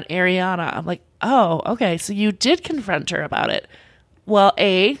confront Ariana. I'm like, oh, okay. So you did confront her about it. Well,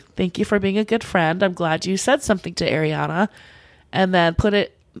 thank you for being a good friend. I'm glad you said something to Ariana, and then put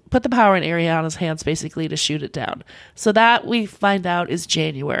the power in Ariana's hands basically to shoot it down. So that we find out is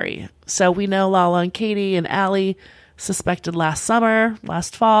January. So we know Lala and Katie and Allie suspected last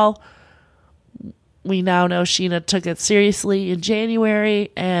fall. We now know Sheena took it seriously in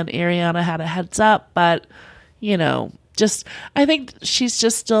January and Ariana had a heads up, but I think she's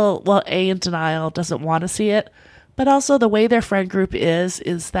just still, in denial, doesn't want to see it, but also the way their friend group is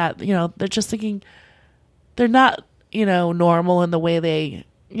that, they're just thinking they're not, normal in the way they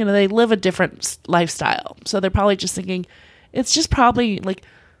live a different lifestyle. So they're probably just thinking it's just probably like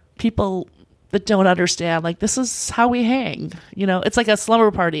people that don't understand, like, this is how we hang, it's like a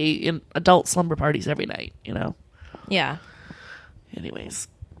slumber party in adult slumber parties every night, Yeah. Anyways.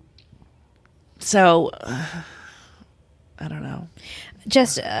 So, I don't know.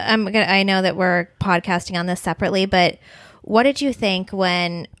 Just, I know that we're podcasting on this separately, but what did you think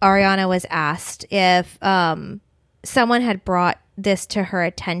when Ariana was asked if someone had brought this to her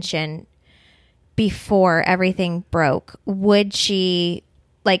attention before everything broke? Would she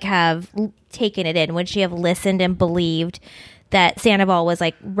have taken it in? Would she have listened and believed that Sandoval was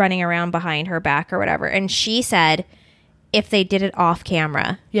like running around behind her back or whatever? And she said, if they did it off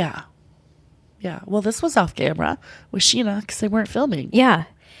camera. Yeah. Well, this was off camera with Sheena because they weren't filming. Yeah.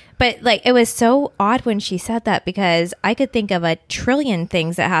 But it was so odd when she said that, because I could think of a trillion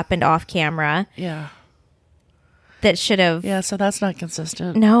things that happened off camera. Yeah. That should have. Yeah. So that's not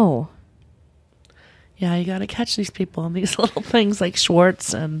consistent. No. Yeah, you got to catch these people in these little things like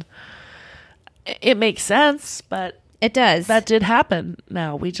Schwartz, and it makes sense, but it does. That did happen.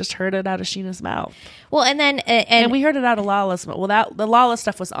 Now we just heard it out of Sheena's mouth. Well, and then and we heard it out of Lala's mouth. Well, the Lala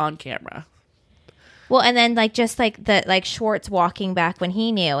stuff was on camera. Well, and then like just like the like Schwartz walking back when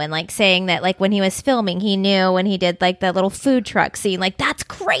he knew, and like saying that like when he was filming he knew when he did like the little food truck scene, like that's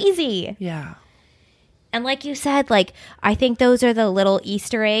crazy. Yeah. And like you said, like I think those are the little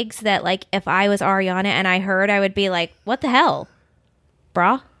Easter eggs that like if I was Ariana and I heard, I would be like, what the hell,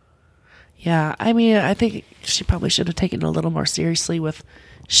 brah? Yeah, I mean, I think she probably should have taken it a little more seriously with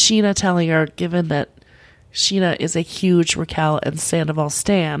Sheena telling her, given that Sheena is a huge Raquel and Sandoval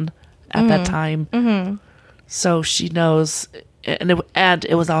stan at that time. Mm-hmm. So she knows, and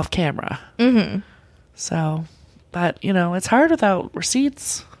it was off camera. Mm-hmm. So, but, you know, it's hard without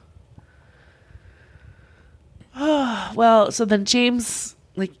receipts. Oh, well, so then James,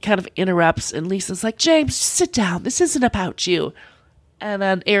 like, kind of interrupts, and Lisa's like, James, sit down. This isn't about you. And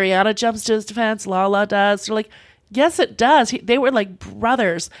then Ariana jumps to his defense. Lala does. They're like, yes, it does. They were like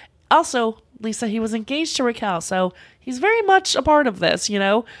brothers. Also, Lisa, he was engaged to Raquel, so he's very much a part of this, you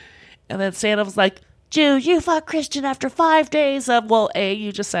know? And then Sandoval's like, Jude, you fucked Christian after 5 days of, well, A,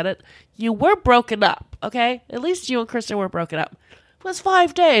 you just said it. You were broken up, okay? At least you and Christian were broken up. It was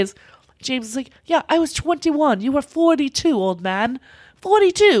 5 days. James is like, yeah, I was 21. You were 42, old man.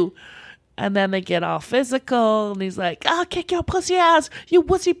 42. And then they get all physical, and he's like, I'll kick your pussy ass, you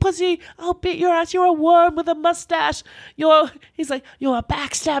wussy pussy, I'll beat your ass, you're a worm with a mustache, he's like, you're a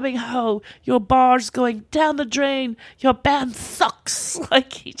backstabbing hoe, your bar's going down the drain, your band sucks.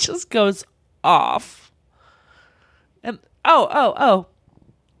 Like, he just goes off. And, and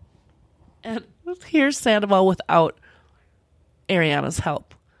here's Sandoval without Ariana's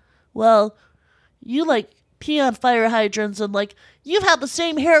help. Well, you, like, pee on fire hydrants, and, like, you've had the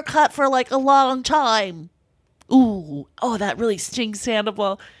same haircut for, like, a long time. Ooh. Oh, that really stings,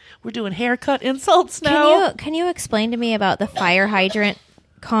 Sandoval. We're doing haircut insults now. Can you explain to me about the fire hydrant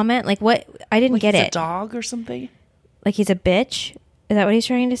comment? Like, what? I didn't get he's it. A dog or something? Like, he's a bitch? Is that what he's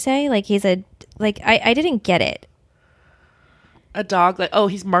trying to say? Like, he's a... Like, I didn't get it. A dog? Like, oh,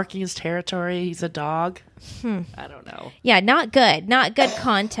 he's marking his territory. He's a dog? I don't know. Yeah, not good. Not good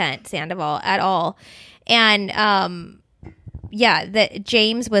content, Sandoval, at all. And, yeah, that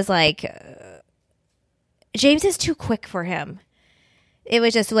James was like, James is too quick for him. It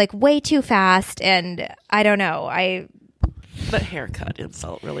was just like way too fast, and I don't know. The haircut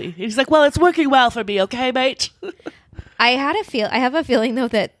insult, really. He's like, well, it's working well for me, okay, mate? I have a feeling though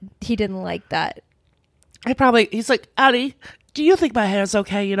that he didn't like that. He's like, Addie, do you think my hair's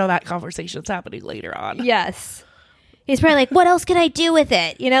okay? You know, that conversation's happening later on. Yes. He's probably like, what else can I do with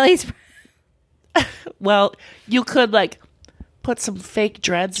it? You know, he's... Well, you could, like, put some fake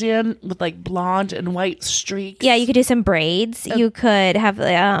dreads in with, like, blonde and white streaks. Yeah, you could do some braids. You could have,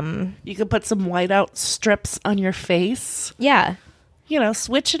 You could put some whiteout strips on your face. Yeah. You know,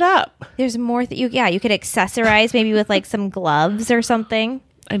 switch it up. There's more that you could accessorize maybe with, like, some gloves or something.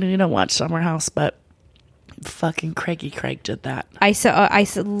 I know you don't watch Summer House, but fucking Craigie Craig did that. I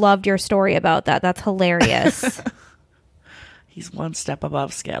loved your story about that. That's hilarious. He's one step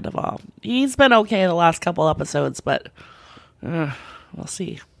above Sandoval. He's been okay the last couple episodes, but we'll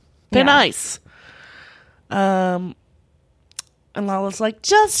see. They're nice. And Lala's like,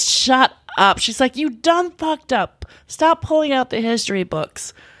 just shut up. She's like, you done fucked up. Stop pulling out the history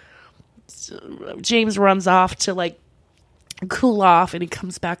books. So James runs off to, like, cool off, and he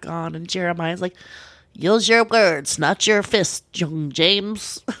comes back on, and Jeremiah's like, use your words, not your fists, young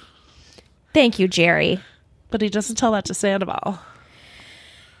James. Thank you, Jerry. But he doesn't tell that to Sandoval.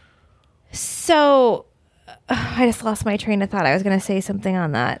 So, I just lost my train of thought. I was going to say something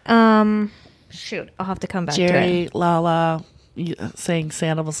on that. Shoot, I'll have to come back to it. Jerry, Lala, saying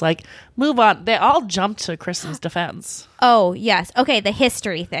Sandoval's like, move on. They all jump to Kristen's defense. Oh, yes. Okay, the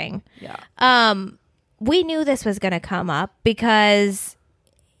history thing. Yeah. We knew this was going to come up because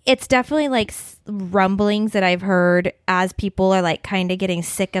it's definitely like rumblings that I've heard as people are like kind of getting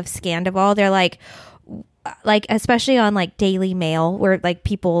sick of Scandival. They're like especially on like Daily Mail, where like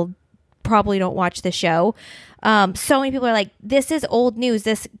people probably don't watch the show. So many people are like, this is old news.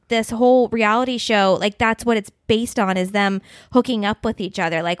 This whole reality show, like that's what it's based on, is them hooking up with each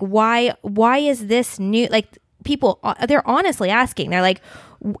other. Like why is this new? Like people, they're honestly asking. They're like,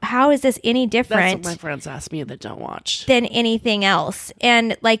 how is this any different? That's what my friends ask me that don't watch. Than anything else.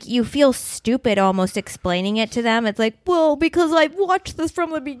 And like you feel stupid almost explaining it to them. It's like, well, because I watched this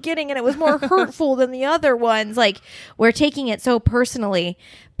from the beginning and it was more hurtful than the other ones. Like we're taking it so personally,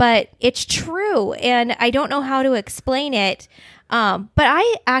 but it's true. And I don't know how to explain it. But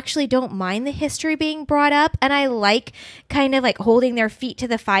I actually don't mind the history being brought up, and I like kind of like holding their feet to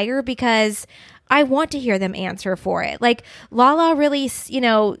the fire because I want to hear them answer for it. Like Lala really,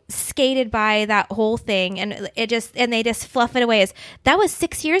 skated by that whole thing, and they just fluff it away as that was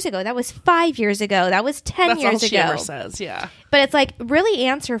 6 years ago, that was 5 years ago, that was 10 years ago. That's all she ever says, yeah. But it's like really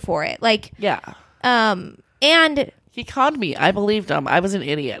answer for it, like yeah. And he conned me. I believed him. I was an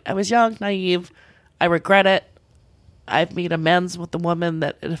idiot. I was young, naive. I regret it. I've made amends with the woman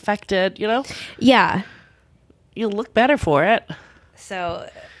that it affected. Yeah. You'll look better for it. So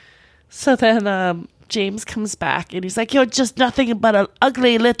then James comes back and he's like, "You're just nothing but an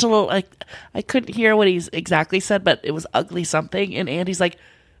ugly little..." I couldn't hear what he's exactly said, but it was ugly something. And Andy's like,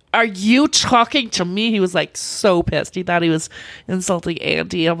 "Are you talking to me?" He was like so pissed. He thought he was insulting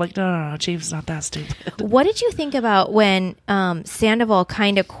Andy. I'm like, no, James is not that stupid. What did you think about when Sandoval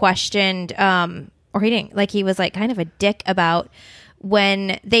kind of questioned, or he didn't, like he was like kind of a dick about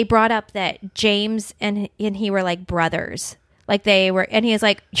when they brought up that James and he were like brothers, like they were, and he was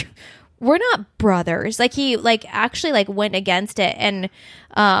like, "We're not brothers." Like he like actually like went against it, and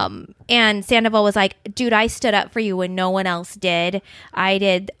Sandoval was like, "Dude, I stood up for you when no one else did. I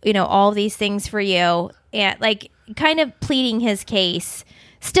did, all these things for you," and like kind of pleading his case.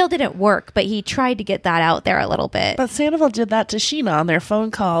 Still didn't work, but he tried to get that out there a little bit. But Sandoval did that to Sheena on their phone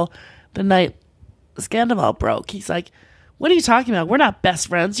call the night Sandoval broke. He's like, "What are you talking about? We're not best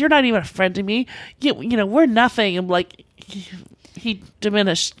friends. You're not even a friend to me. We're nothing." I'm like, he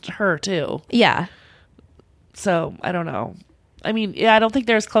diminished her too. Yeah. So I don't know. I mean, yeah, I don't think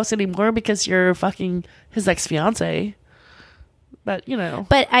they're as close anymore because you're fucking his ex-fiance. But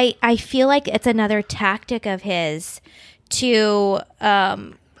But I feel like it's another tactic of his to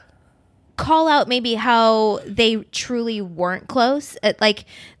call out maybe how they truly weren't close. Like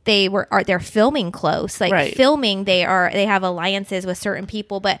they're filming close, like right. Filming they have alliances with certain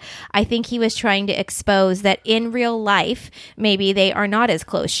people, but I think he was trying to expose that in real life maybe they are not as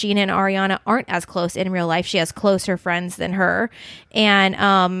close. Sheena and Ariana aren't as close in real life. She has closer friends than her,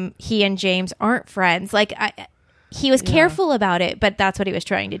 and he and James aren't friends. Like he was careful about it, but that's what he was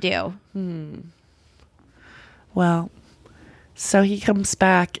trying to do. Well, so he comes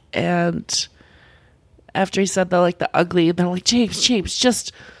back, and after he said the ugly, they're like, James,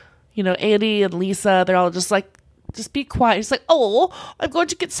 just, Andy and Lisa, they're all just like, just be quiet. He's like, "Oh, I'm going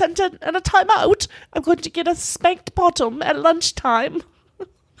to get sent in a timeout. I'm going to get a spanked bottom at lunchtime."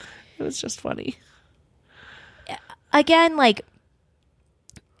 It was just funny. Again, like,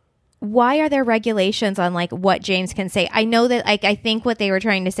 why are there regulations on like what James can say? I know that I think what they were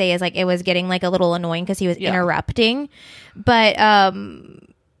trying to say is like it was getting like a little annoying because he was interrupting, but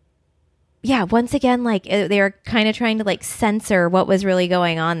once again, like they were kind of trying to like censor what was really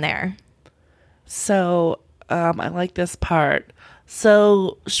going on there. So I like this part.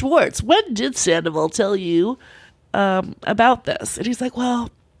 So Schwartz, when did Sandoval tell you about this? And he's like,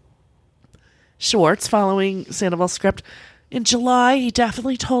 well, Schwartz, following Sandoval's script, in July, he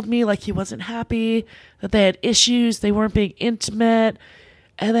definitely told me like he wasn't happy, that they had issues, they weren't being intimate.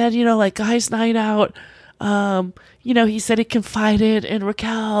 And then, like guys' night out, he said he confided in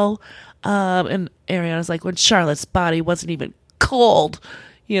Raquel. And Ariana's like, when Charlotte's body wasn't even cold,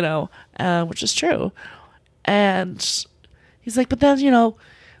 which is true. And he's like, but then,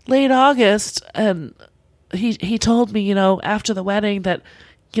 late August, and he told me, after the wedding that,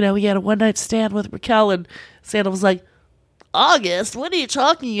 he had a one-night stand with Raquel, and Sandoval was like, August? What are you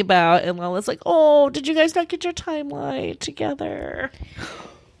talking about? And Lala's like, oh, did you guys not get your timeline together?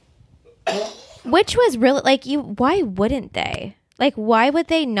 Which was really, like, why wouldn't they? Like, why would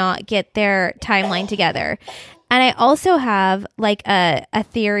they not get their timeline together? And I also have, like, a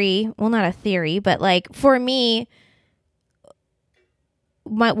theory. Well, not a theory, but, like, for me,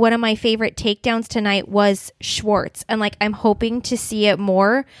 one of my favorite takedowns tonight was Schwartz. And, like, I'm hoping to see it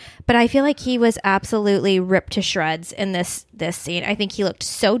more. But I feel like he was absolutely ripped to shreds in this scene. I think he looked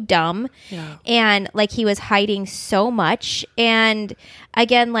so dumb. Yeah. And, like, he was hiding so much. And,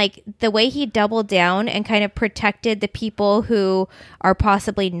 again, like, the way he doubled down and kind of protected the people who are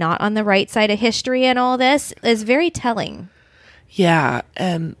possibly not on the right side of history and all this is very telling. Yeah,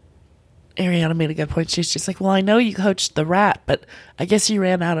 and Ariana made a good point. She's just like, well, I know you coached the Rat, but I guess you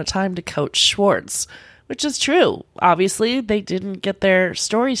ran out of time to coach Schwartz, which is true. Obviously, they didn't get their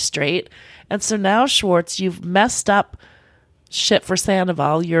story straight. And so now, Schwartz, you've messed up shit for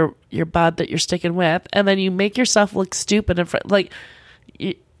Sandoval, your bud that you're sticking with, and then you make yourself look stupid in front. Like,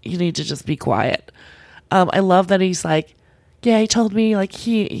 you need to just be quiet. I love that he's like, yeah, he told me, like,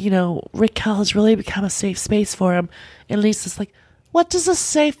 Raquel has really become a safe space for him. And Lisa's like, what does a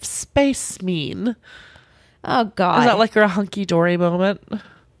safe space mean? Oh, God. Is that like a hunky-dory moment?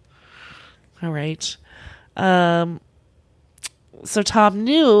 All right. So Tom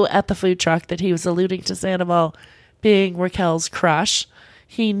knew at the food truck that he was alluding to Sandoval being Raquel's crush.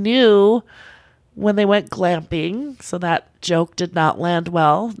 He knew when they went glamping, so that joke did not land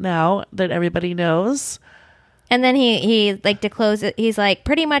well now that everybody knows. And then he like disclosed it. He's like,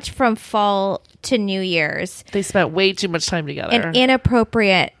 pretty much from fall to New Year's. They spent way too much time together. An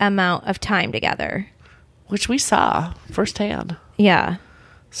inappropriate amount of time together. Which we saw firsthand. Yeah.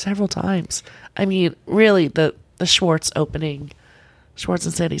 Several times. I mean, really, the Schwartz and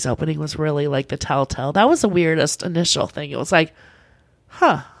Sandy's opening was really like the telltale. That was the weirdest initial thing. It was like,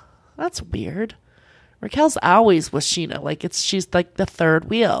 huh, that's weird. Raquel's always with Sheena. Like, she's like the third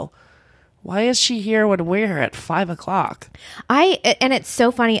wheel. Why is she here when we're at 5:00? And it's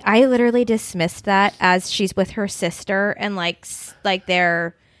so funny. I literally dismissed that as she's with her sister and like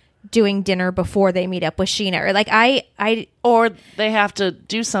they're doing dinner before they meet up with Sheena, or like or they have to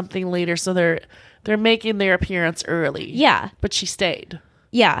do something later, so they're making their appearance early. Yeah, but she stayed.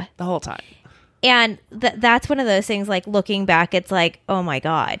 Yeah, the whole time. And that's one of those things. Like looking back, it's like, oh my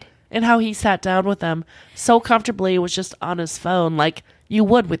God. And how he sat down with them so comfortably, was just on his phone, like you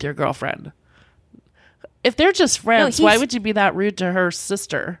would with your girlfriend. If they're just friends, why would you be that rude to her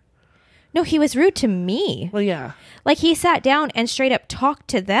sister? No, he was rude to me. Well, yeah. Like he sat down and straight up talked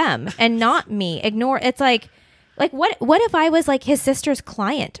to them and not me. It's like what if I was like his sister's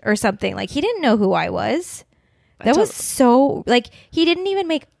client or something? Like he didn't know who I was. That was so, like, he didn't even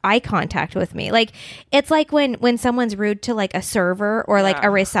make eye contact with me. Like, it's like when someone's rude to like a server or like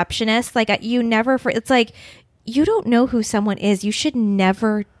a receptionist, like it's like, you don't know who someone is. You should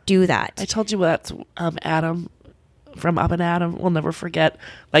never do that. I told you that's Adam from Up and Adam will never forget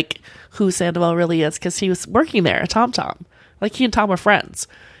like who Sandoval really is, because he was working there at Tom. Like he and Tom were friends.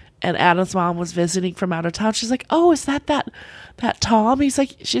 And Adam's mom was visiting from out of town. She's like, "Oh, is that Tom?" He's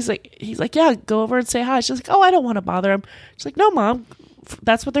like, "Yeah, go over and say hi." She's like, "Oh, I don't want to bother him." She's like, "No, Mom,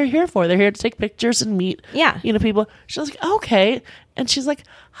 that's what they're here for. They're here to take pictures and meet, people." She's like, "Okay," and she's like,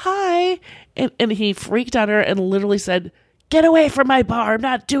 "Hi," and he freaked on her and literally said, "Get away from my bar! I'm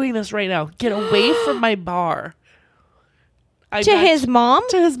not doing this right now. Get away from my bar." To his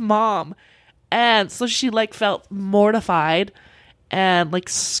mom, and so she like felt mortified. And like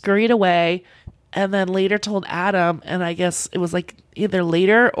scurried away, and then later told Adam, and I guess it was like either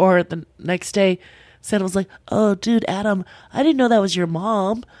later or the next day, said, was like, "Oh, dude, Adam, I didn't know that was your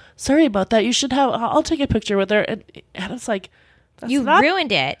mom. Sorry about that. I'll take a picture with her." And Adam's like,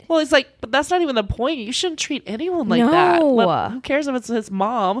 ruined it. Well, he's like, "But that's not even the point. You shouldn't treat anyone like that. Who cares if it's his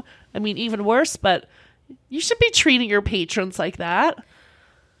mom? I mean, even worse, but you should be treating your patrons like that."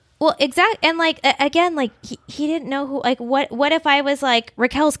 Well, exactly. And like, again, like he didn't know who, like, what if I was like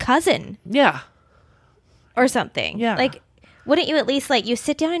Raquel's cousin? Yeah. Or something. Yeah. Like, wouldn't you at least like, you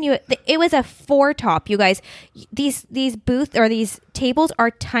sit down and it was a 4-top, you guys. These booths or these tables are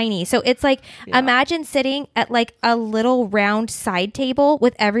tiny. So it's like, imagine sitting at like a little round side table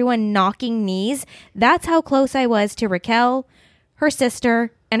with everyone knocking knees. That's how close I was to Raquel, her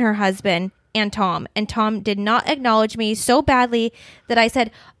sister, and her husband. And Tom did not acknowledge me so badly that I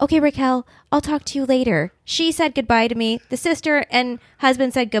said, "Okay, Raquel, I'll talk to you later." She said goodbye to me. The sister and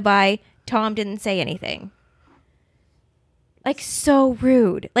husband said goodbye. Tom didn't say anything. Like, so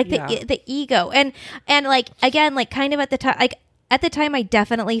rude. Like the ego. And like, again, like kind of at the time, I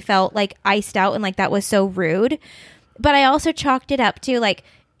definitely felt like iced out and like that was so rude. But I also chalked it up to like,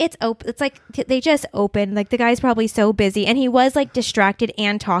 it's open. It's like they just opened. Like the guy's probably so busy, and he was like distracted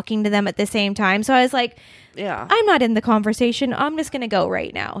and talking to them at the same time. So I was like, "Yeah, I'm not in the conversation. I'm just gonna go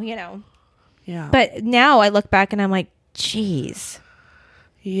right now." Yeah. But now I look back and I'm like, "Jeez."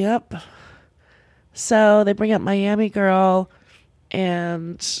 Yep. So they bring up Miami Girl,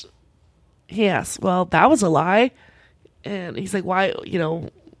 and he asks, "Well, that was a lie," and he's like, "Why?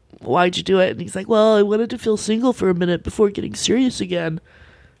 Why'd you do it?" And he's like, "Well, I wanted to feel single for a minute before getting serious again."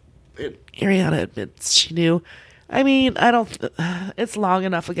 And Ariana admits she knew. I mean, it's long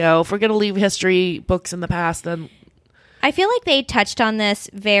enough ago. If we're going to leave history books in the past, then... I feel like they touched on this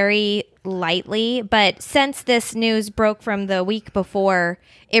very lightly, but since this news broke from the week before,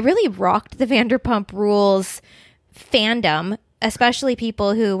 it really rocked the Vanderpump Rules fandom, especially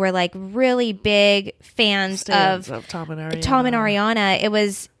people who were like really big fans of Tom and Ariana. It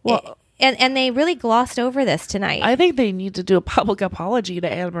was... And they really glossed over this tonight. I think they need to do a public apology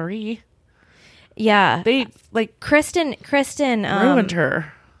to Anne Marie. Yeah. They, like... Kristen ruined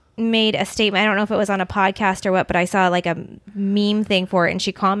her. Made a statement. I don't know if it was on a podcast or what, but I saw like a meme thing for it, and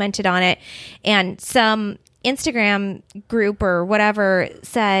she commented on it. And some Instagram group or whatever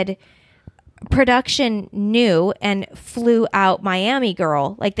said, production knew and flew out Miami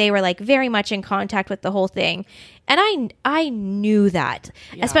Girl. Like they were like very much in contact with the whole thing. And I knew that,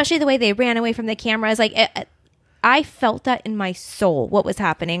 especially the way they ran away from the cameras. Like I felt that in my soul, what was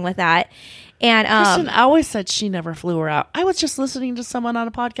happening with that. And Kristen always said she never flew her out. I was just listening to someone on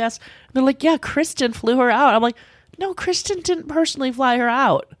a podcast. And they're like, yeah, Kristen flew her out. I'm like, no, Kristen didn't personally fly her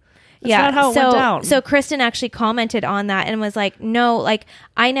out. That's not how it went down. So Kristen actually commented on that and was like, no, like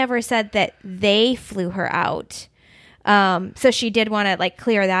I never said that they flew her out. So she did want to like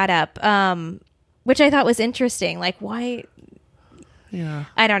clear that up, which I thought was interesting. Like why? Yeah.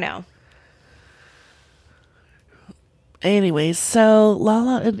 I don't know. Anyways, so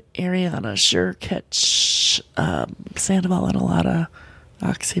Lala and Ariana sure catch Sandoval in a lot of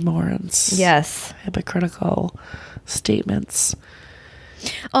oxymorons. Yes. Hypocritical statements.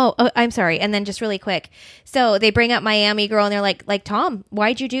 Oh, I'm sorry. And then just really quick. So they bring up Miami Girl and they're like, Tom,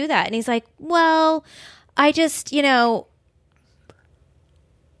 why'd you do that? And he's like, well, I just, I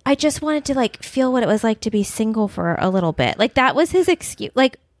just wanted to like feel what it was like to be single for a little bit. Like that was his excuse.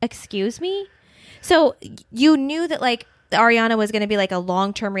 Like, excuse me? So you knew that like Ariana was going to be like a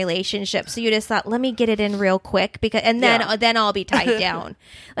long-term relationship. So you just thought, let me get it in real quick then I'll be tied down.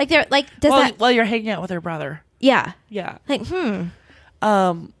 Like they're like, while you're hanging out with her brother. Yeah. Yeah. Like,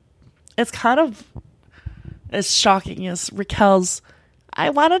 it's kind of as shocking as Raquel's. I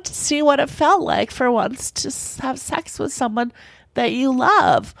wanted to see what it felt like for once to have sex with someone that you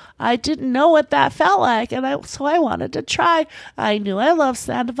love. I didn't know what that felt like, and so I wanted to try. I knew I loved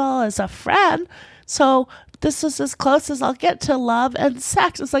Sandoval as a friend, so this is as close as I'll get to love and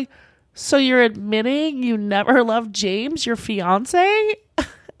sex. It's like, so you're admitting you never loved James, your fiance?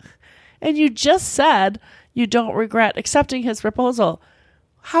 And you just said you don't regret accepting his proposal.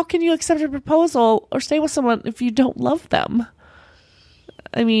 How can you accept a proposal or stay with someone if you don't love them?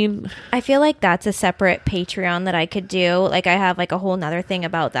 I mean, I feel like that's a separate Patreon that I could do. Like I have like a whole nother thing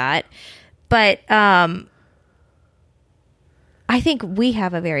about that. But I think we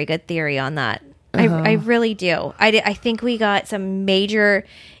have a very good theory on that. I really do. I think we got some major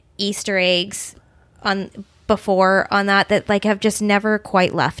Easter eggs on that like have just never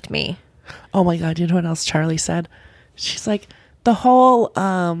quite left me. Oh my God. You know what else Charlie said? She's like, the whole,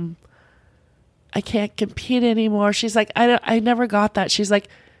 I can't compete anymore. She's like, I never got that. She's like,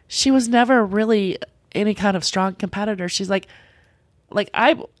 she was never really any kind of strong competitor. She's like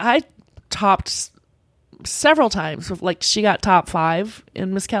I topped several times. Like she got top 5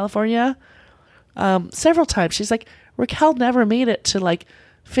 in Miss California, several times. She's like, Raquel never made it to like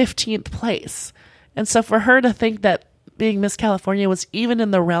 15th place. And so for her to think that being Miss California was even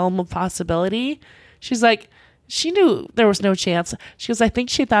in the realm of possibility, she's like, she knew there was no chance. She goes, I think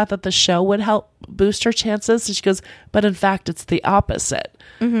she thought that the show would help boost her chances. And she goes, but in fact, it's the opposite.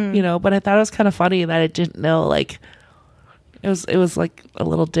 Mm-hmm. But I thought it was kind of funny that I didn't know, like, it was like a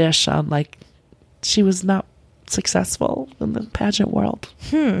little dish on, like, she was not successful in the pageant world.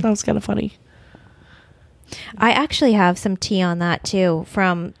 That was kind of funny. I actually have some tea on that, too,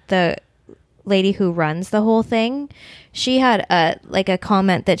 from the lady who runs the whole thing. She had a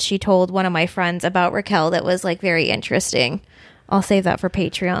comment that she told one of my friends about Raquel that was like very interesting. I'll save that for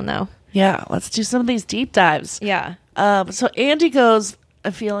Patreon though. Yeah, let's do some of these deep dives. Yeah. So Andy goes,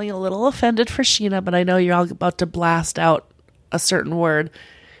 I'm feeling a little offended for Sheena, but I know you're all about to blast out a certain word.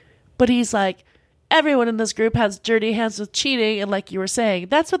 But he's like, everyone in this group has dirty hands with cheating, and like you were saying,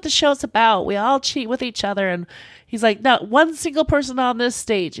 that's what the show's about. We all cheat with each other. And he's like, not one single person on this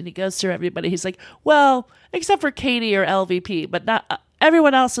stage. And he goes through everybody. He's like, well, except for Katie or LVP, but not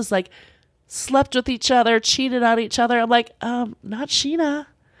everyone else is like slept with each other, cheated on each other. I'm like, not Sheena.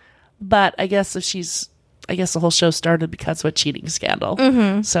 But I guess the whole show started because of a cheating scandal.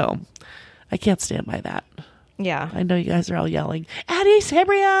 Mm-hmm. So I can't stand by that. Yeah. I know you guys are all yelling, Addie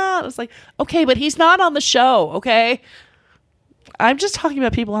Cibrian. It's like, okay, but he's not on the show, okay? I'm just talking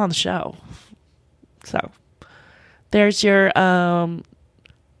about people on the show. So there's your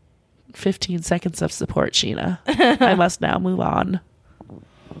 15 seconds of support, Sheena. I must now move on.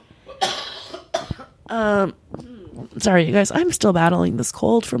 Sorry, you guys. I'm still battling this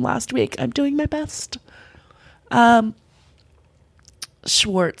cold from last week. I'm doing my best.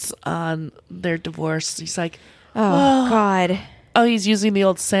 Schwartz on their divorce. He's like, oh God. Oh, he's using the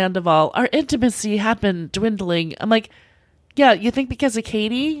old Sandoval. Our intimacy had been dwindling. I'm like, yeah, you think because of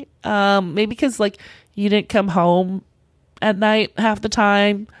Katie? Maybe because like you didn't come home at night half the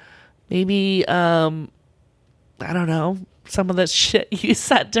time. Maybe I don't know, some of the shit you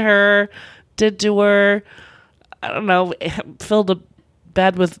said to her, did to her. I don't know, filled a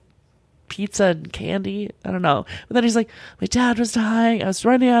bed with pizza and candy. I don't know. But then he's like, my dad was dying. I was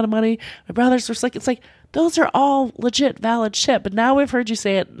running out of money. My brothers were sick. It's like, those are all legit, valid shit. But now we've heard you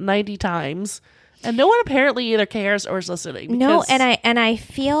say it 90 times. And no one apparently either cares or is listening. No, and I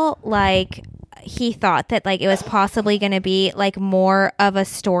feel like he thought that like it was possibly going to be like more of a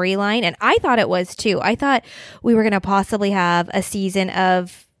storyline. And I thought it was too. I thought we were going to possibly have a season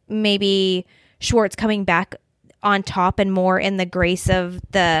of maybe Schwartz coming back on top and more in the grace of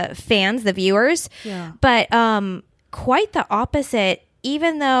the fans, the viewers. Yeah. But quite the opposite,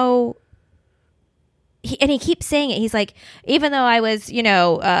 even though he keeps saying it. He's like, even though I was,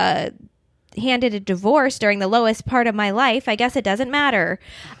 handed a divorce during the lowest part of my life, I guess it doesn't matter.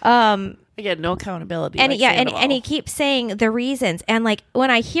 Again, no accountability. And and he keeps saying the reasons. And like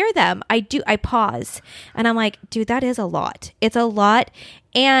when I hear them, I pause and I'm like, dude, that is a lot. It's a lot.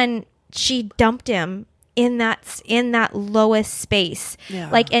 And she dumped him in that lowest space. Yeah.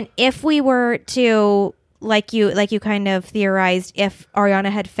 Like, and if we were to, like you kind of theorized, if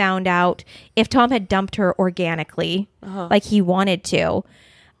Ariana had found out, if Tom had dumped her organically, like he wanted to,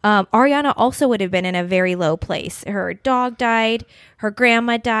 Ariana also would have been in a very low place. Her dog died. Her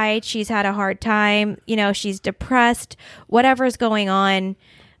grandma died. She's had a hard time. She's depressed. Whatever's going on.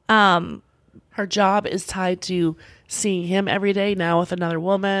 Her job is tied to seeing him every day now with another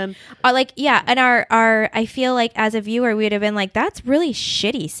woman. And our I feel like as a viewer, we would have been like, that's really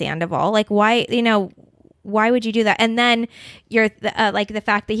shitty, Sandoval. Like, why, why would you do that? And then you're like the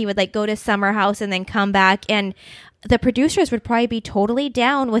fact that he would like go to Summer House and then come back, and the producers would probably be totally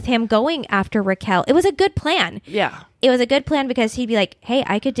down with him going after Raquel. It was a good plan. Yeah. It was a good plan because he'd be like, hey,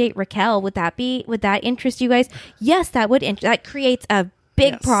 I could date Raquel. Would that interest you guys? Yes, that would. That creates a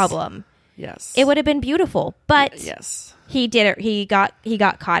big problem. Yes. It would have been beautiful, but yes, he did it. He got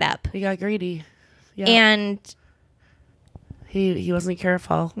caught up. He got greedy. Yeah. And he wasn't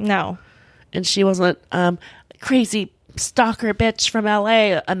careful. No. And she wasn't crazy stalker bitch from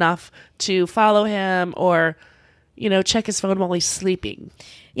LA enough to follow him or check his phone while he's sleeping.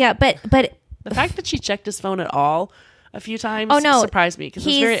 Yeah, but the fact that she checked his phone at all a few times surprised me because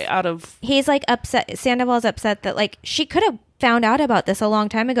it's very out of... He's like upset. Sandoval's upset that like she could have found out about this a long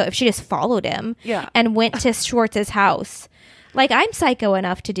time ago if she just followed him and went to Schwartz's house. Like, I'm psycho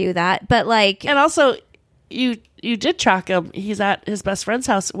enough to do that, but like... And also, you did track him. He's at his best friend's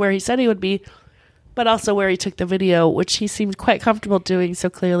house where he said he would be, but also where he took the video, which he seemed quite comfortable doing. So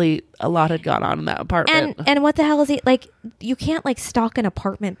clearly a lot had gone on in that apartment. And what the hell is he like? You can't like stalk an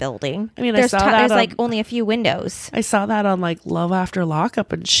apartment building. I mean, there's like only a few windows. I saw that on like Love After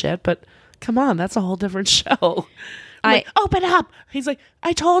Lockup and shit, but come on, that's a whole different show. Like, open up. He's like,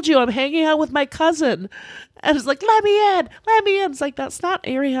 I told you I'm hanging out with my cousin. And it's like, let me in. It's like, that's not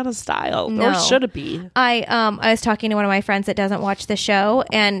Ariana's style. No. Or should it be? I was talking to one of my friends that doesn't watch the show,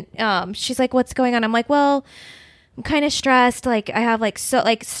 and she's like, what's going on? I'm like, well, I'm kind of stressed. Like, I have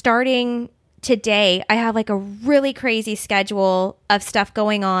starting today, I have like a really crazy schedule of stuff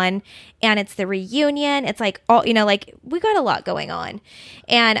going on, and it's the reunion. It's like all, like we got a lot going on.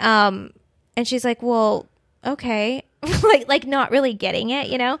 And she's like, well, okay. like not really getting it,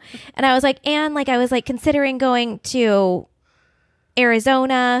 And I was like, I was like considering going to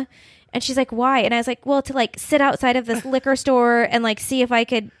Arizona, and she's like, why? And I was like, well, to like sit outside of this liquor store and like see if I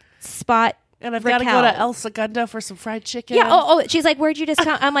could spot And I've Raquel. got to go to El Segundo for some fried chicken. Yeah. Oh, she's like, where'd you just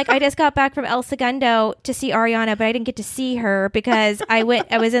come? I'm like, I just got back from El Segundo to see Ariana, but I didn't get to see her because I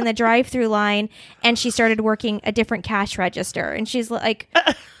was in the drive-through line and she started working a different cash register. And she's like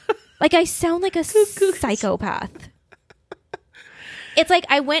I sound like a psychopath. It's like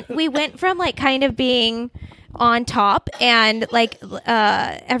we went from like kind of being on top and like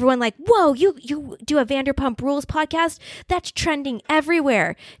everyone like, whoa, you do a Vanderpump Rules podcast that's trending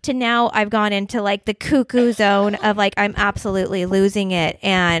everywhere, to now I've gone into like the cuckoo zone of like I'm absolutely losing it.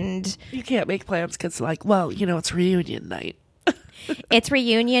 And you can't make plans because like, well, it's reunion night. It's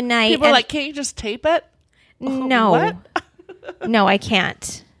reunion night. People are like, can't you just tape it? No. What? No, I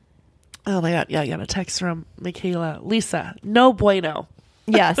can't. Oh my God. Yeah, I got a text from Michaela. Lisa, no bueno.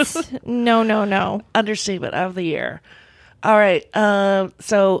 Yes. No. Understatement of the year. All right.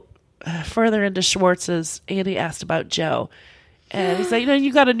 So further into Schwartz's, Andy asked about Joe. And he's like,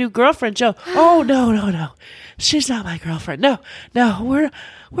 you got a new girlfriend, Joe. Oh, no. She's not my girlfriend. No.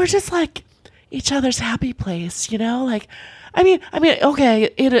 We're just like each other's happy place, Like, I mean, okay,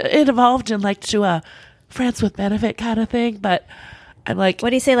 it evolved in like to a friends with benefit kind of thing, but I'm like,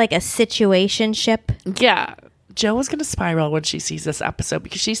 what do you say, like a situationship? Yeah. Joe is going to spiral when she sees this episode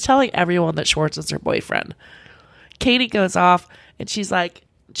because she's telling everyone that Schwartz is her boyfriend. Katie goes off and she's like,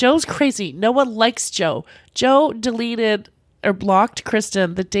 Joe's crazy. No one likes Joe. Joe deleted or blocked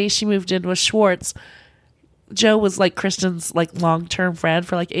Kristen the day she moved in with Schwartz. Joe was like Kristen's like long-term friend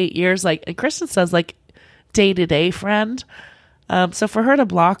for like 8 years. Like, and Kristen says like day-to-day friend. So for her to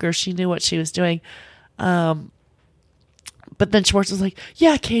block her, she knew what she was doing. But then Schwartz was like,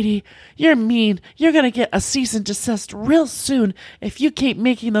 yeah, Katie, you're mean. You're going to get a cease and desist real soon if you keep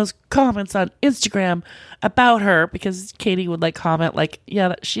making those comments on Instagram about her. Because Katie would like comment like,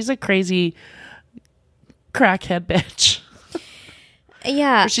 yeah, she's a crazy crackhead bitch.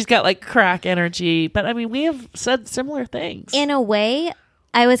 Yeah. She's got like crack energy. But I mean, we have said similar things. In a way,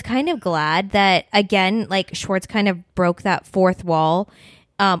 I was kind of glad that, again, like Schwartz kind of broke that fourth wall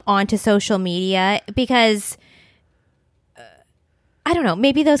onto social media because... I don't know.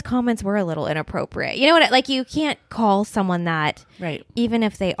 Maybe those comments were a little inappropriate. You know what? Like, you can't call someone that, right? Even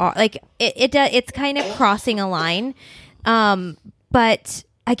if they are like it's kind of crossing a line. But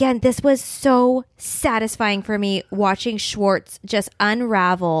again, this was so satisfying for me watching Schwartz just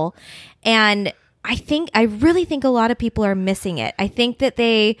unravel, and I really think a lot of people are missing it. I think that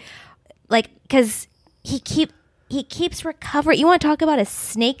they like because he keeps recovering. You want to talk about a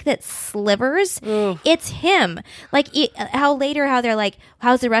snake that slivers? Ugh. It's him. Like how they're like,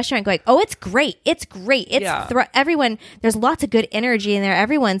 how's the restaurant going? Oh, it's great. It's great. It's everyone. There's lots of good energy in there.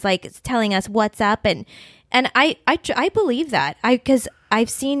 Everyone's like telling us what's up, and I believe that because I've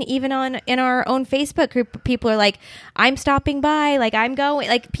seen even in our own Facebook group, people are like, I'm stopping by, like I'm going,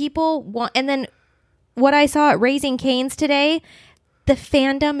 like people want. And then what I saw at Raising Cane's today, the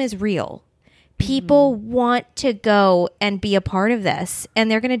fandom is real. People want to go and be a part of this,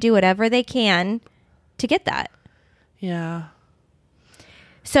 and they're going to do whatever they can to get that. Yeah.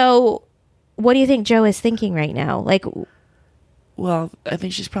 So what do you think Joe is thinking right now? Like, well, I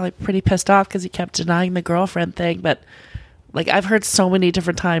think she's probably pretty pissed off because he kept denying the girlfriend thing. But like, I've heard so many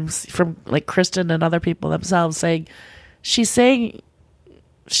different times from like Kristen and other people themselves saying she's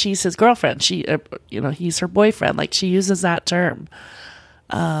his girlfriend. She, he's her boyfriend. Like, she uses that term.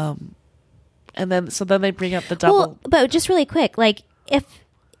 And then they bring up the double. Well, but just really quick, like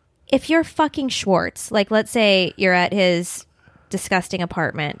if you're fucking Schwartz, like let's say you're at his disgusting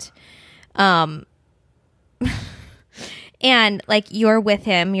apartment, and like you're with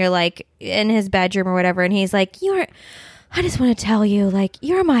him, you're like in his bedroom or whatever, and he's like, I just want to tell you, like,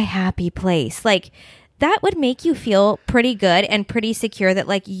 you're my happy place. Like, that would make you feel pretty good and pretty secure that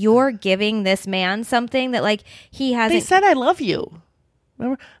like you're giving this man something that like he hasn't. They said, I love you.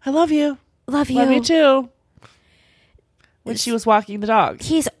 Remember? I love you. Love you. Love you too. When she was walking the dog.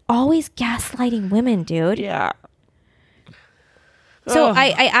 He's always gaslighting women, dude. Yeah. So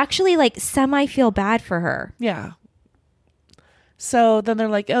I actually like semi feel bad for her. Yeah. So then they're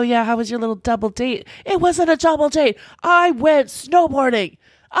like, oh yeah, how was your little double date? It wasn't a double date. I went snowboarding.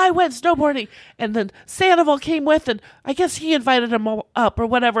 And then Sandoval came with, and I guess he invited him up or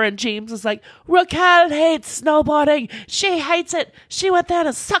whatever. And James was like, Raquel hates snowboarding. She hates it. She went there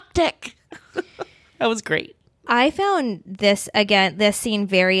to suck dick. That was great. I found this scene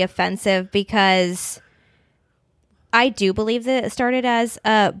very offensive because I do believe that it started as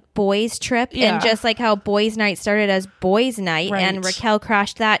a boys' trip, and just like how boys' night started as boys' night, right. And Raquel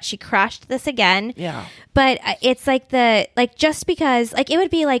crashed that. She crashed this again. Yeah. But it's like just because like it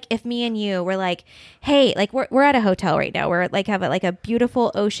would be like if me and you were like, hey, like we're at a hotel right now. We're like have like a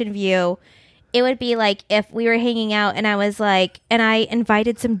beautiful ocean view. It would be like if we were hanging out and I was like, and I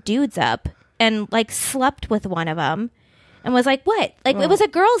invited some dudes up and like slept with one of them and was like, what? Like it was a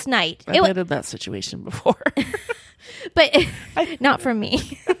girls' night. I've been in that situation before. But not from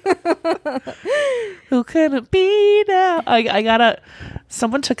me. Who could it be now?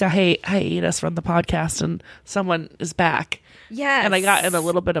 Someone took a hiatus from the podcast and someone is back. Yes. And I got in a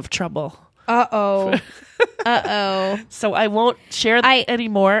little bit of trouble. Uh-oh. So I won't share any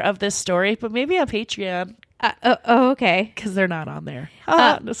more of this story, but maybe on Patreon. Okay. Because they're not on there.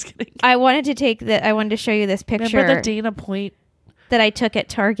 Just kidding. I wanted to show you this picture. Remember the Dana Point? That I took at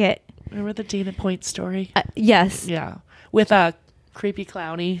Target. Remember the Dana Point story? Yes. Yeah. With a Creepy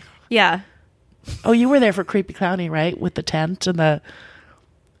Clowny. Yeah. Oh, you were there for Creepy Clowny, right? With the tent and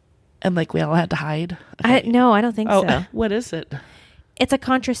like we all had to hide. No, I don't think so. What is it? It's a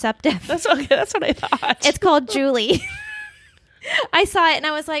contraceptive. That's okay. That's what I thought. It's called Julie. I saw it and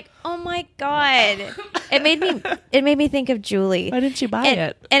I was like, "Oh my god!" It made me think of Julie. Why didn't you buy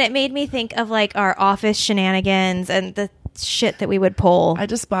it? And it made me think of like our office shenanigans and the shit that we would pull. I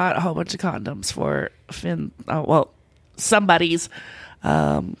just bought a whole bunch of condoms for Finn. Somebody's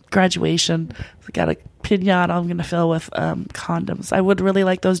graduation. I got a pinata I'm going to fill with condoms. I would really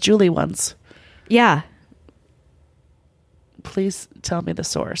like those Julie ones. Yeah. Please tell me the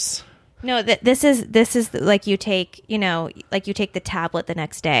source. No, this is like you take the tablet the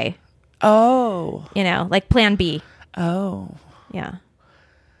next day. Oh. Like Plan B. Oh. Yeah.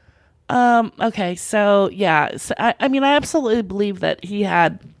 Okay. So yeah. So, I mean, I absolutely believe that he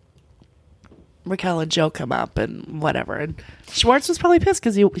had Raquel and Joe come up and whatever. And Schwartz was probably pissed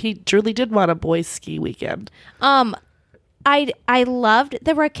because he truly did want a boys' ski weekend. I loved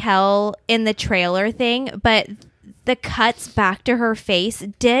the Raquel in the trailer thing, but the cuts back to her face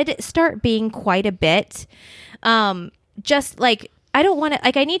did start being quite a bit. Just like, I don't want to,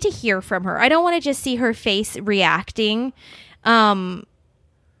 like, I need to hear from her. I don't want to just see her face reacting.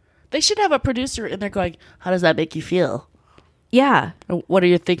 They should have a producer in there going, how does that make you feel? Yeah. What are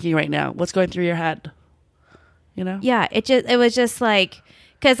you thinking right now? What's going through your head? Yeah. It was just like,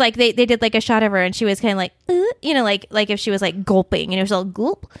 because like they did like a shot of her and she was kind of like, like if she was like gulping, it was all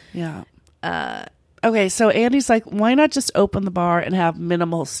gulp. Yeah. Okay, so Andy's like, why not just open the bar and have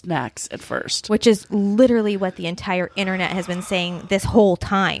minimal snacks at first? Which is literally what the entire internet has been saying this whole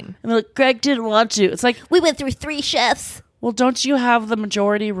time. And they're like, Greg didn't want to. It's like, we went through 3 chefs. Well, don't you have the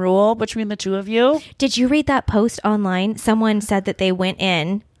majority rule between the two of you? Did you read that post online? Someone said that they went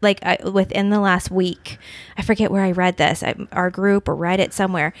in, like within the last week. I forget where I read this, our group or read it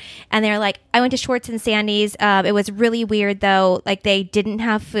somewhere. And they're like, I went to Schwartz and Sandy's. It was really weird though. Like they didn't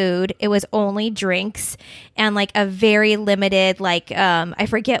have food. It was only drinks and like a very limited, like, I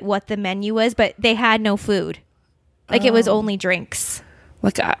forget what the menu was, but they had no food. Like it was only drinks.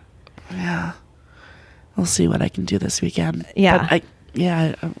 Like, yeah. I'll see what I can do this weekend. Yeah. But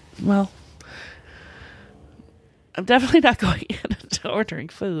well, I'm definitely not going in and ordering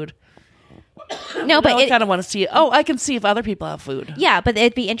food. No, but I kind of want to see. I can see if other people have food. Yeah, but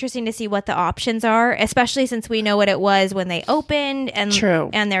it'd be interesting to see what the options are, especially since we know what it was when they opened and True.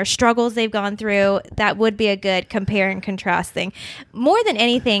 And their struggles they've gone through. That would be a good compare and contrast thing. More than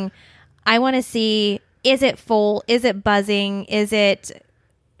anything, I want to see, is it full? Is it buzzing? Is it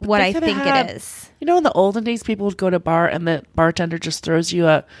what I think it is? In the olden days, people would go to a bar and the bartender just throws you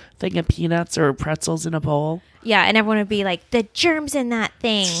a thing of peanuts or pretzels in a bowl. Yeah, and everyone would be like, the germs in that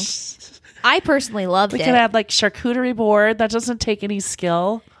thing. I personally loved it. We could add like charcuterie board. That doesn't take any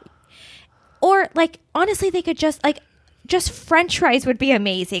skill. Or like, honestly, they could just French fries would be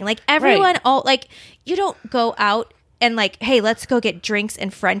amazing. Like everyone, you don't go out and like, hey, let's go get drinks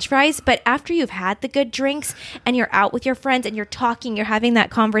and French fries. But after you've had the good drinks and you're out with your friends and you're talking, you're having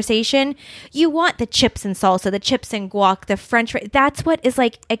that conversation, you want the chips and salsa, the chips and guac, the French fries. That's what is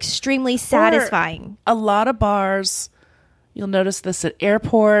like extremely satisfying. Or a lot of bars, you'll notice this at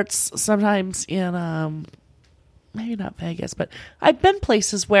airports, sometimes in, maybe not Vegas, but I've been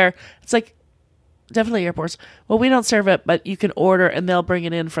places where it's like, definitely airports. Well, we don't serve it, but you can order and they'll bring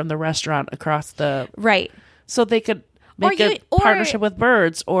it in from the restaurant across the... Right. So they could make a partnership with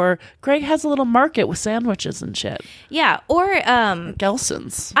Birds, or Greg has a little market with sandwiches and shit. Yeah, or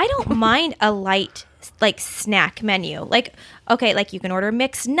Gelson's. I don't mind a light like snack menu. Like, okay, like you can order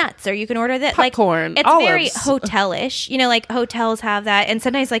mixed nuts or you can order that popcorn, like it's olives. very hotel-ish. Like hotels have that, and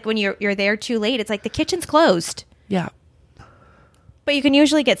sometimes like when you're there too late, it's like the kitchen's closed. Yeah. But you can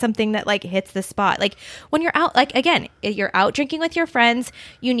usually get something that like hits the spot. Like when you're out, like again, if you're out drinking with your friends,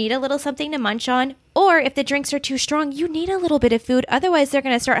 you need a little something to munch on. Or if the drinks are too strong, you need a little bit of food. Otherwise, they're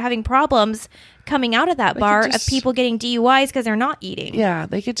going to start having problems coming out of that bar of people getting DUIs because they're not eating. Yeah,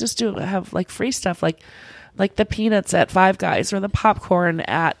 they could just have like free stuff, like the peanuts at Five Guys or the popcorn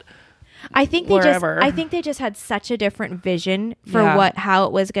at wherever. I think they just had such a different vision for how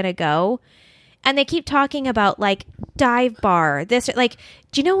it was going to go. And they keep talking about like dive bar. This like,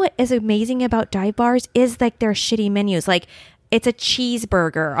 do you know what is amazing about dive bars is like their shitty menus. Like it's a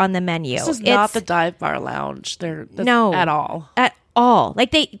cheeseburger on the menu. This is not the dive bar lounge. No, at all. At all.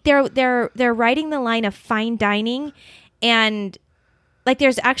 Like they're riding the line of fine dining, and like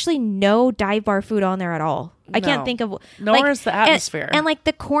there's actually no dive bar food on there at all. I can't think of nor is the atmosphere. And like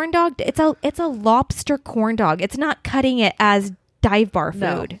the corn dog, it's a lobster corn dog. It's not cutting it as dive bar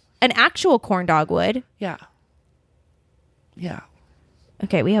food. No. An actual corn dog would. Yeah. Yeah.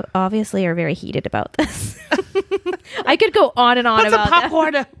 Okay, we obviously are very heated about this. I could go on and on about some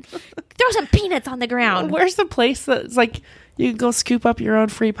popcorn. Throw some peanuts on the ground. Where's the place that's like you can go scoop up your own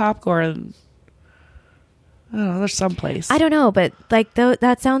free popcorn? I don't know. There's some place. I don't know, but like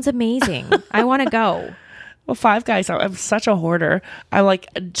that sounds amazing. I want to go. Well, Five Guys, I'm such a hoarder. I like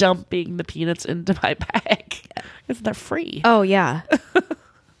dumping the peanuts into my bag because they're free. Oh yeah.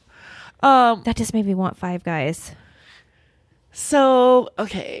 That just made me want Five Guys. So,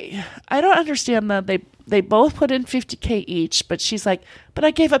 okay. I don't understand that they both put in $50K each, but she's like, but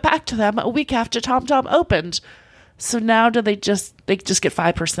I gave it back to them a week after Tom Tom opened. So now do they just get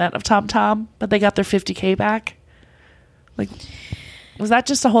 5% of Tom Tom, but they got their $50K back? Like, was that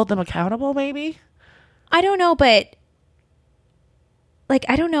just to hold them accountable? Maybe. I don't know, but like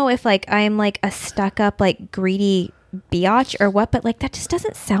I don't know if like I'm like a stuck up like greedy biatch or what, but like that just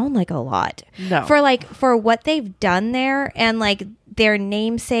doesn't sound like a lot. No. For what they've done there and like their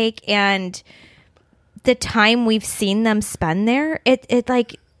namesake and the time we've seen them spend there, it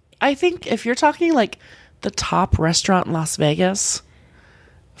like I think if you're talking like the top restaurant in Las Vegas,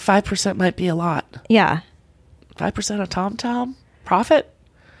 5% might be a lot. Yeah. 5% of Tom Tom profit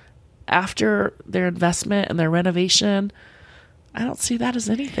after their investment and their renovation. I don't see that as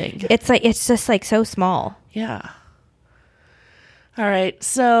anything. It's like it's just like so small. Yeah. All right.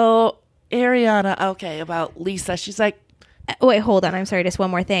 So Ariana, okay, about Lisa. She's like, wait, hold on. I'm sorry. Just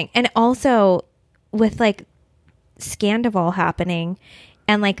one more thing. And also with like Scandival happening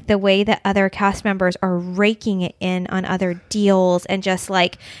and like the way that other cast members are raking it in on other deals and just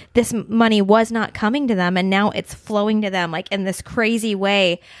like this money was not coming to them and now it's flowing to them like in this crazy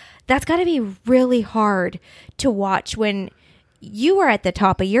way. That's got to be really hard to watch when you were at the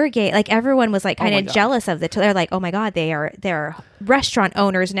top of your game. Like everyone was like kind of jealous of they're like, oh my God, they're restaurant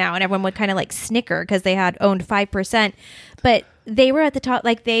owners now. And everyone would kind of like snicker because they had owned 5%, but they were at the top.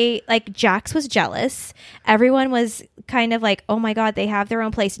 Like Jax was jealous. Everyone was kind of like, oh my God, they have their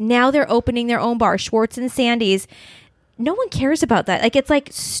own place. Now they're opening their own bar, Schwartz and Sandy's. No one cares about that. Like, it's like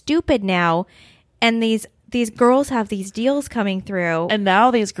stupid now. And these girls have these deals coming through. And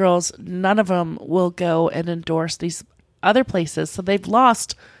now these girls, none of them will go and endorse these other places. So they've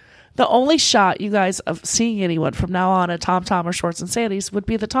lost the only shot, you guys, of seeing anyone from now on at Tom Tom or Schwartz and Sandy's would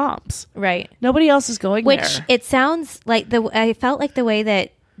be the Toms. Right. Nobody else is going there. Which it sounds like I felt like the way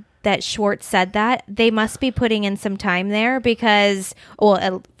that Schwartz said that, they must be putting in some time there because,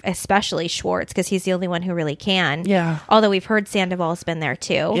 well, especially Schwartz, because he's the only one who really can. Yeah. Although we've heard Sandoval's been there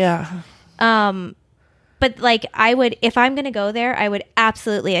too. Yeah. But like I would, if I'm going to go there, I would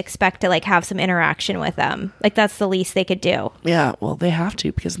absolutely expect to like have some interaction with them. Like that's the least they could do. Yeah. Well, they have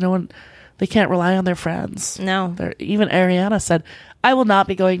to because they can't rely on their friends. No. Even Ariana said, I will not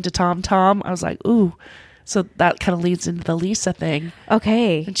be going to Tom Tom. I was like, ooh. So that kind of leads into the Lisa thing.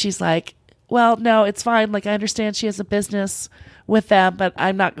 Okay. And she's like, well, no, it's fine. Like, I understand she has a business with them, but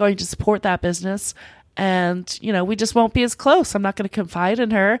I'm not going to support that business. And, we just won't be as close. I'm not going to confide in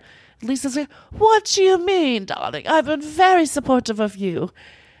her. Lisa's like, what do you mean, darling? I've been very supportive of you.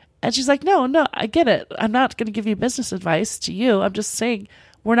 And she's like, no, I get it. I'm not going to give you business advice to you. I'm just saying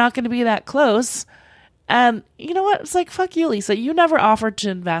we're not going to be that close. And you know what? It's like, fuck you, Lisa. You never offered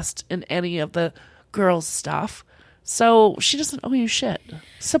to invest in any of the girls' stuff. So she doesn't owe you shit.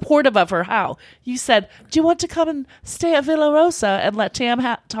 Supportive of her, how? You said, do you want to come and stay at Villa Rosa and let Tom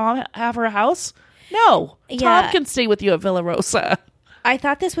have her house? No. Yeah. Tom can stay with you at Villa Rosa. I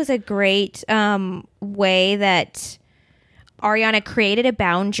thought this was a great way that Ariana created a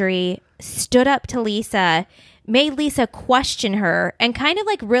boundary, stood up to Lisa, made Lisa question her, and kind of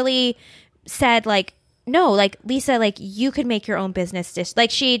like really said like, no, like Lisa, like you could make your own business. Like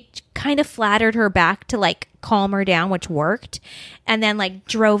she kind of flattered her back to like calm her down, which worked. And then like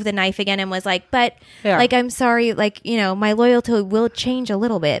drove the knife again and was like, but like, I'm sorry, like, my loyalty will change a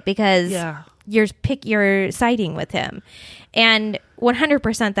little bit because you're siding with him. And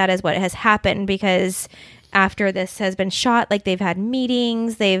 100% that is what has happened because after this has been shot, like they've had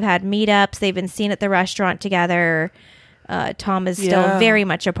meetings, they've had meetups, they've been seen at the restaurant together. Tom is still very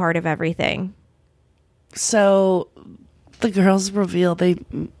much a part of everything. So the girls revealed they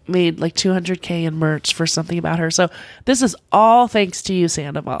made like $200K in merch for something about her. So this is all thanks to you,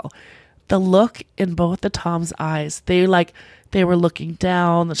 Sandoval. The look in both the Tom's eyes, they were looking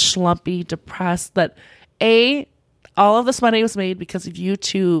down, schlumpy, depressed, that all of this money was made because of you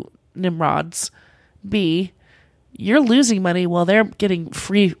two Nimrods. B, you're losing money while they're getting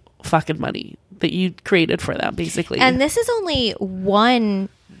free fucking money that you created for them, basically. And this is only one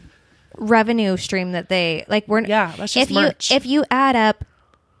revenue stream that they like. That's just merch. If you add up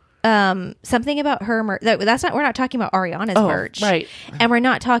something about her merch, we're not talking about Ariana's merch, right? And we're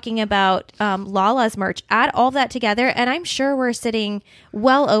not talking about Lala's merch. Add all that together, and I'm sure we're sitting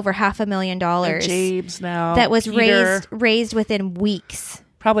well over $500,000. James now that was Peter. raised within weeks.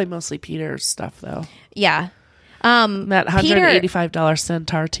 Probably mostly Peter's stuff though. Yeah. That $185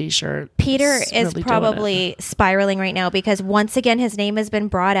 Centaur t-shirt. Peter is really probably spiraling right now because once again his name has been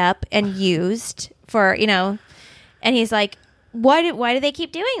brought up and used for, and he's like, why do they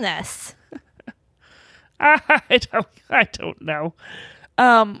keep doing this? I don't know.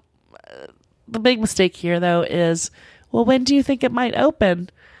 The big mistake here though is, well, when do you think it might open?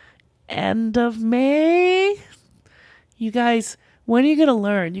 End of May? You guys, when are you going to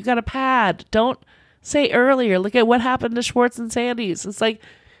learn? You got a pad. Don't say earlier. Look at what happened to Schwartz and Sandy's. It's like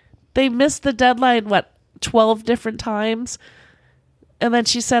they missed the deadline, 12 different times? And then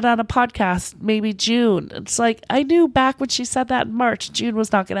she said on a podcast, maybe June. It's like, I knew back when she said that in March, June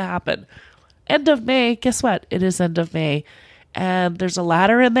was not going to happen. End of May, guess what? It is end of May. And there's a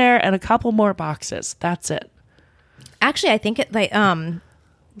ladder in there and a couple more boxes. That's it. Actually, I think it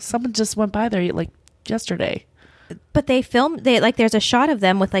someone just went by there yesterday. But there's a shot of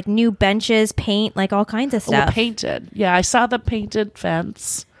them with new benches, paint, all kinds of stuff. Oh, painted. Yeah, I saw the painted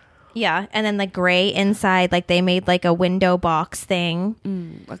fence. Yeah, and then the gray inside, they made a window box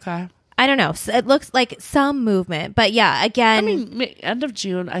thing. Okay. I don't know. So it looks like some movement, but yeah, again. I mean, end of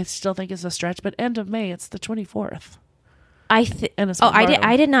June, I still think is a stretch, but end of May, it's the 24th. I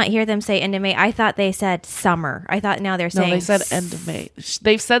did not hear them say end of May. I thought they said summer. I thought now they're saying. No, they said end of May.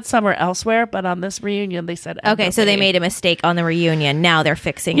 They've said summer elsewhere, but on this reunion, they said end of so May. they made a mistake on the reunion. Now they're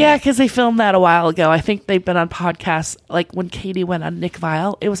fixing it. Yeah, because they filmed that a while ago. I think they've been on podcasts, when Katie went on Nick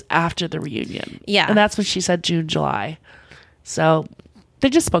Viall, it was after the reunion. Yeah. And that's when she said June, July. So they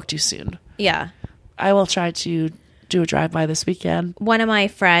just spoke too soon. Yeah. I will try to do a drive-by this weekend. One of my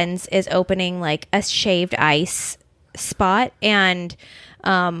friends is opening a shaved ice spot, and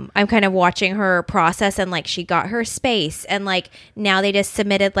I'm kind of watching her process, and she got her space, and now they just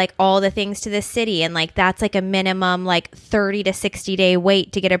submitted all the things to the city, and that's a minimum 30 to 60 day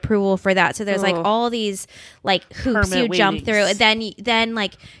wait to get approval for that. So there's all these hoops Permit you jump waitings. through, and then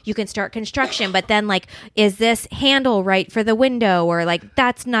you can start construction, but then is this handle right for the window, or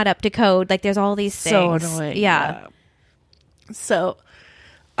that's not up to code. There's all these things. So annoying. Yeah. So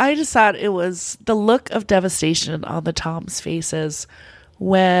I just thought it was the look of devastation on the Toms' faces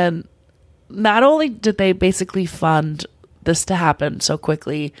when not only did they basically fund this to happen so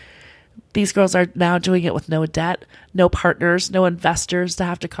quickly, these girls are now doing it with no debt, no partners, no investors to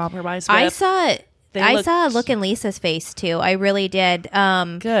have to compromise with. I saw a look in Lisa's face too. I really did.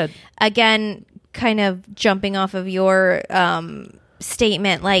 Good. Again, kind of jumping off of your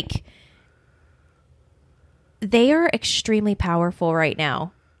statement, they are extremely powerful right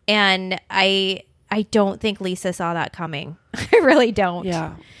now. And I don't think Lisa saw that coming. I really don't.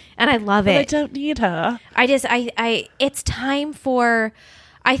 Yeah. And I love it. I don't need her. It's time for,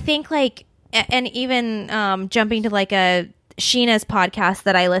 I think and even jumping to a Sheena's podcast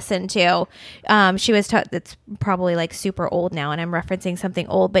that I listened to, she was it's probably super old now, and I'm referencing something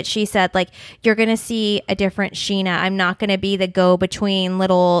old, but she said you're gonna see a different Sheena. I'm not gonna be the go-between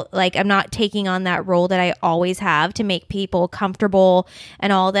little, I'm not taking on that role that I always have to make people comfortable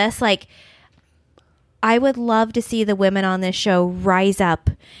and all this. I would love to see the women on this show rise up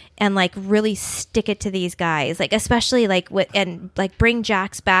and really stick it to these guys, especially bring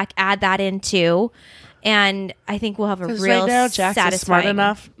Jax back, add that in too. And I think we'll have a real right now, Jax satisfying. is smart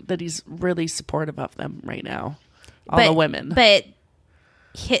enough that he's really supportive of them right now. All the women. But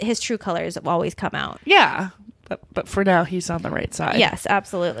his true colors always come out. Yeah. But for now, he's on the right side. Yes,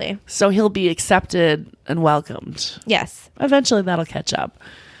 absolutely. So he'll be accepted and welcomed. Yes. Eventually, that'll catch up.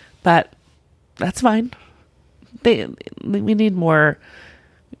 But that's fine. We need more,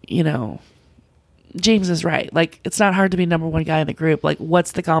 James is right. It's not hard to be number one guy in the group.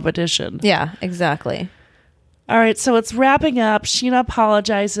 What's the competition? Yeah, exactly. All right, so it's wrapping up. Sheena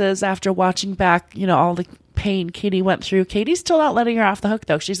apologizes after watching back, all the pain Katie went through. Katie's still not letting her off the hook,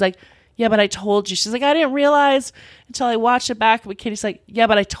 though. She's like, yeah, but I told you. She's like, I didn't realize until I watched it back. But Katie's like, yeah,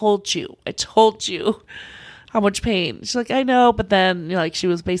 but I told you. I told you how much pain. She's like, I know. But then, she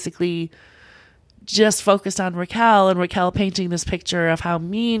was basically just focused on Raquel, and Raquel painting this picture of how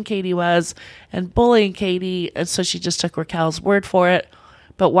mean Katie was and bullying Katie. And so she just took Raquel's word for it.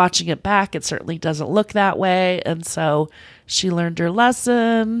 But watching it back, it certainly doesn't look that way. And so she learned her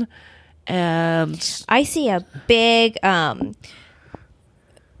lesson. And I see a big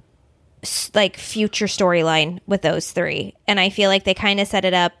future storyline with those three. And I feel like they kind of set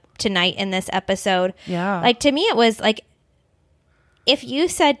it up tonight in this episode. Yeah. To me, it was if you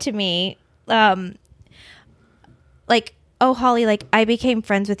said to me, oh, Holly, I became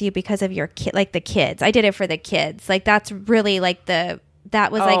friends with you because of your kid, the kids. I did it for the kids. That's really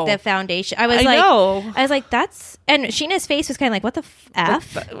that was the foundation. I was like, that's, and Sheena's face was kind of what the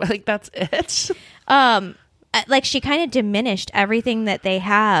F? That's it. She kind of diminished everything that they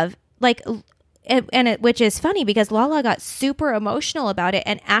have. Which is funny because Lala got super emotional about it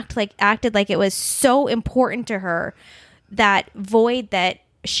and acted like it was so important to her, that void that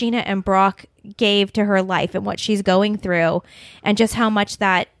Sheena and Brock gave to her life and what she's going through, and just how much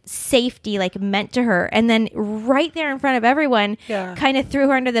that safety like meant to her. And then right there in front of everyone, kind of threw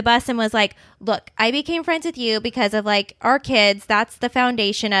her under the bus and was like, look, I became friends with you because of like our kids. That's the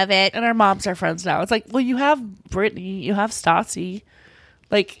foundation of it. And our moms are friends now. It's like, well, you have Brittany, you have Stassi.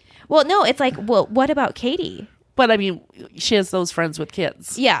 Like, well, no, it's like, well, what about Katie? But I mean, she has those friends with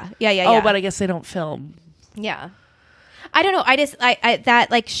kids. Yeah. Oh, but I guess they don't film. Yeah. I don't know. I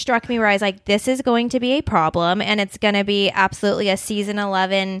that like struck me where I was like, this is going to be a problem, and it's going to be absolutely a season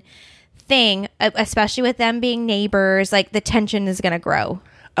 11 thing, especially with them being neighbors. Like the tension is going to grow.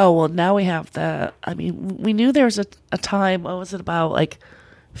 Oh, well, now we have we knew there was a time, what was it, about like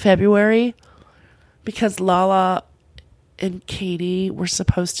February? Because Lala and Katie were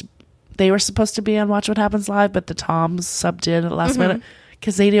supposed to be on Watch What Happens Live, but the Toms subbed in at the last minute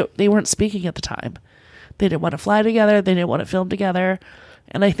because they weren't speaking at the time. They didn't want to fly together. They didn't want to film together.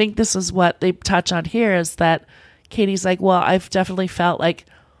 And I think this is what they touch on here, is that Katie's like, well, I've definitely felt like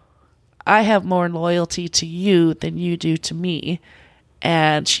I have more loyalty to you than you do to me.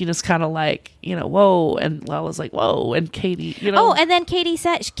 And she just kind of like, whoa. And Lala's like, whoa. And Katie, Oh, and then Katie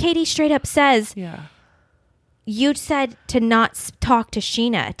straight up says, yeah, you said to not talk to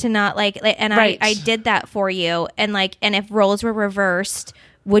Sheena, to not like and right. I did that for you. And like, and if roles were reversed,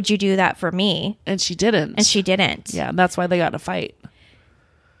 would you do that for me? And she didn't. Yeah, and that's why they got in a fight.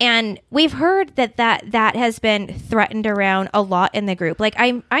 And we've heard that has been threatened around a lot in the group. Like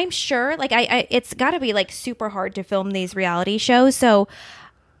I'm sure, like I it's got to be like super hard to film these reality shows. So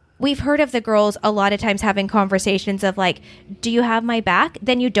we've heard of the girls a lot of times having conversations of like, do you have my back?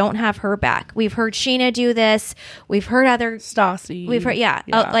 Then you don't have her back. We've heard Sheena do this. We've heard other Stassi. We've heard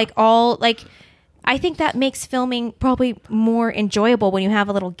I think that makes filming probably more enjoyable when you have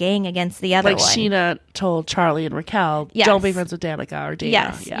a little gang against the other one. Like Sheena told Charlie and Raquel, don't be friends with Danica or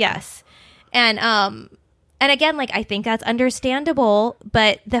Dana. Yes. And again, like, I think that's understandable,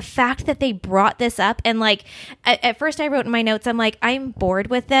 but the fact that they brought this up, and like, at first I wrote in my notes, I'm like, I'm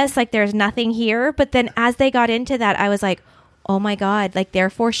bored with this. Like, there's nothing here. But then as they got into that, I was like, oh my God, like they're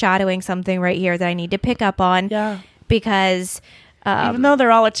foreshadowing something right here that I need to pick up on. Yeah. Because even though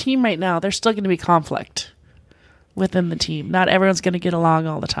they're all a team right now, there's still going to be conflict within the team. Not everyone's going to get along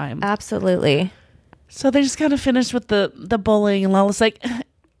all the time. Absolutely. So they just kind of finished with the bullying, and Lala's like,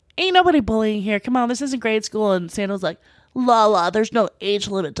 ain't nobody bullying here. Come on, this isn't grade school. And Sandoval's like, Lala, there's no age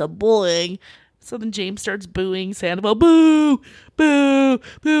limit to bullying. So then James starts booing Sandoval. Boo, boo,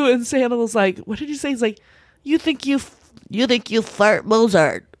 boo. And Sandoval's like, what did you say? He's like, you think you fart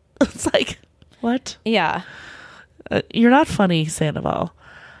Mozart. It's like, what? Yeah. You're not funny, Sandoval.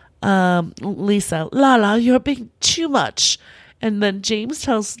 Lisa, Lala, you're being too much. And then James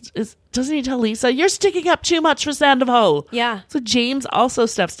doesn't he tell Lisa, you're sticking up too much for Sandoval? Yeah. So James also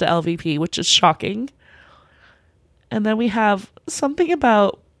steps to LVP, which is shocking. And then we have something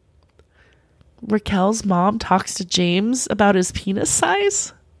about Raquel's mom talks to James about his penis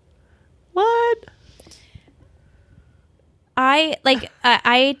size. What?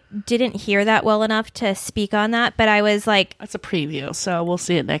 I didn't hear that well enough to speak on that, but I was like, that's a preview, so we'll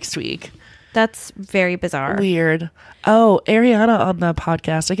see it next week. That's very bizarre. Weird. Oh, Ariana on the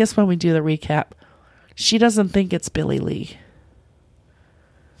podcast, I guess when we do the recap, she doesn't think it's Billie Lee.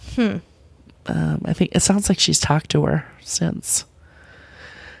 I think it sounds like she's talked to her since.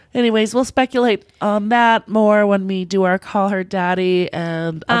 Anyways, we'll speculate on that more when we do our Call Her Daddy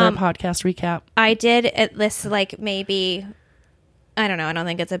and other podcast recap. I did list like maybe, I don't know, I don't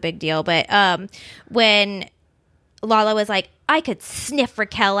think it's a big deal, but when Lala was like, I could sniff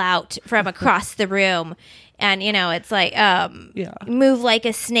Raquel out from across the room, and it's like move like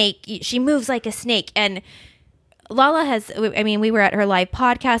a snake. She moves like a snake. And Lala we were at her live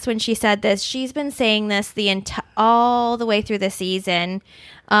podcast when she said this. She's been saying this all the way through the season.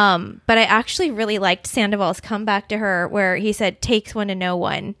 But I actually really liked Sandoval's comeback to her where he said, takes one to know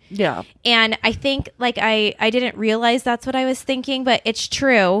one. Yeah. And I think I didn't realize that's what I was thinking, but it's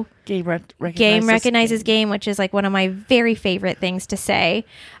true. Game recognizes game, which is like one of my very favorite things to say.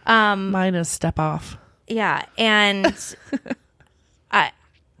 Mine is step off. Yeah. And I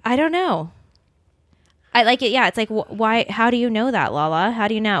don't know. I like it. Yeah. It's like, why, how do you know that, Lala? How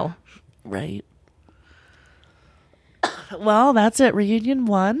do you know? Right. Well, that's it. Reunion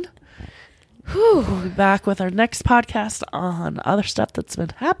 1. We'll be back with our next podcast on other stuff that's been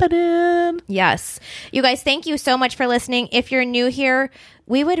happening. Yes. You guys, thank you so much for listening. If you're new here,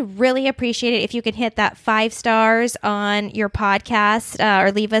 we would really appreciate it if you could hit that 5 stars on your podcast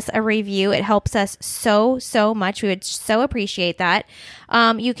or leave us a review. It helps us so much. We would so appreciate that.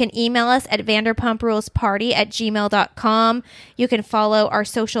 You can email us at vanderpumprulesparty@gmail.com. You can follow our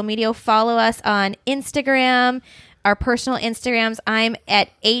social media. Follow us on Instagram. Our personal Instagrams, I'm at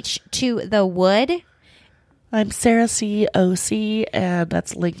H2TheWood. I'm Sarah COC, and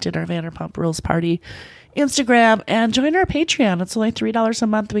that's linked in our Vanderpump Rules Party Instagram. And join our Patreon. It's only $3 a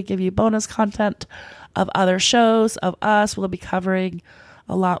month. We give you bonus content of other shows, of us. We'll be covering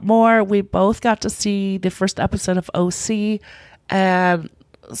a lot more. We both got to see the first episode of OC, and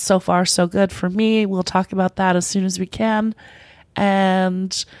so far, so good for me. We'll talk about that as soon as we can.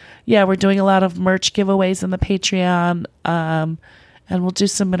 And yeah, we're doing a lot of merch giveaways in the Patreon. And we'll do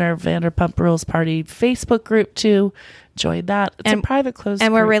some in our Vanderpump Rules Party Facebook group too. Join that. It's a private closed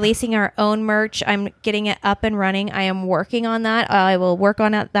And group. we're releasing our own merch. I'm getting it up and running. I am working on that. I will work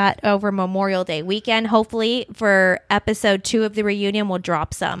on that over Memorial Day weekend. Hopefully for episode 2 of the reunion, we'll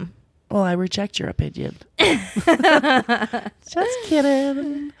drop some. Well, I reject your opinion. Just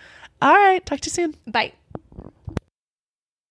kidding. All right. Talk to you soon. Bye.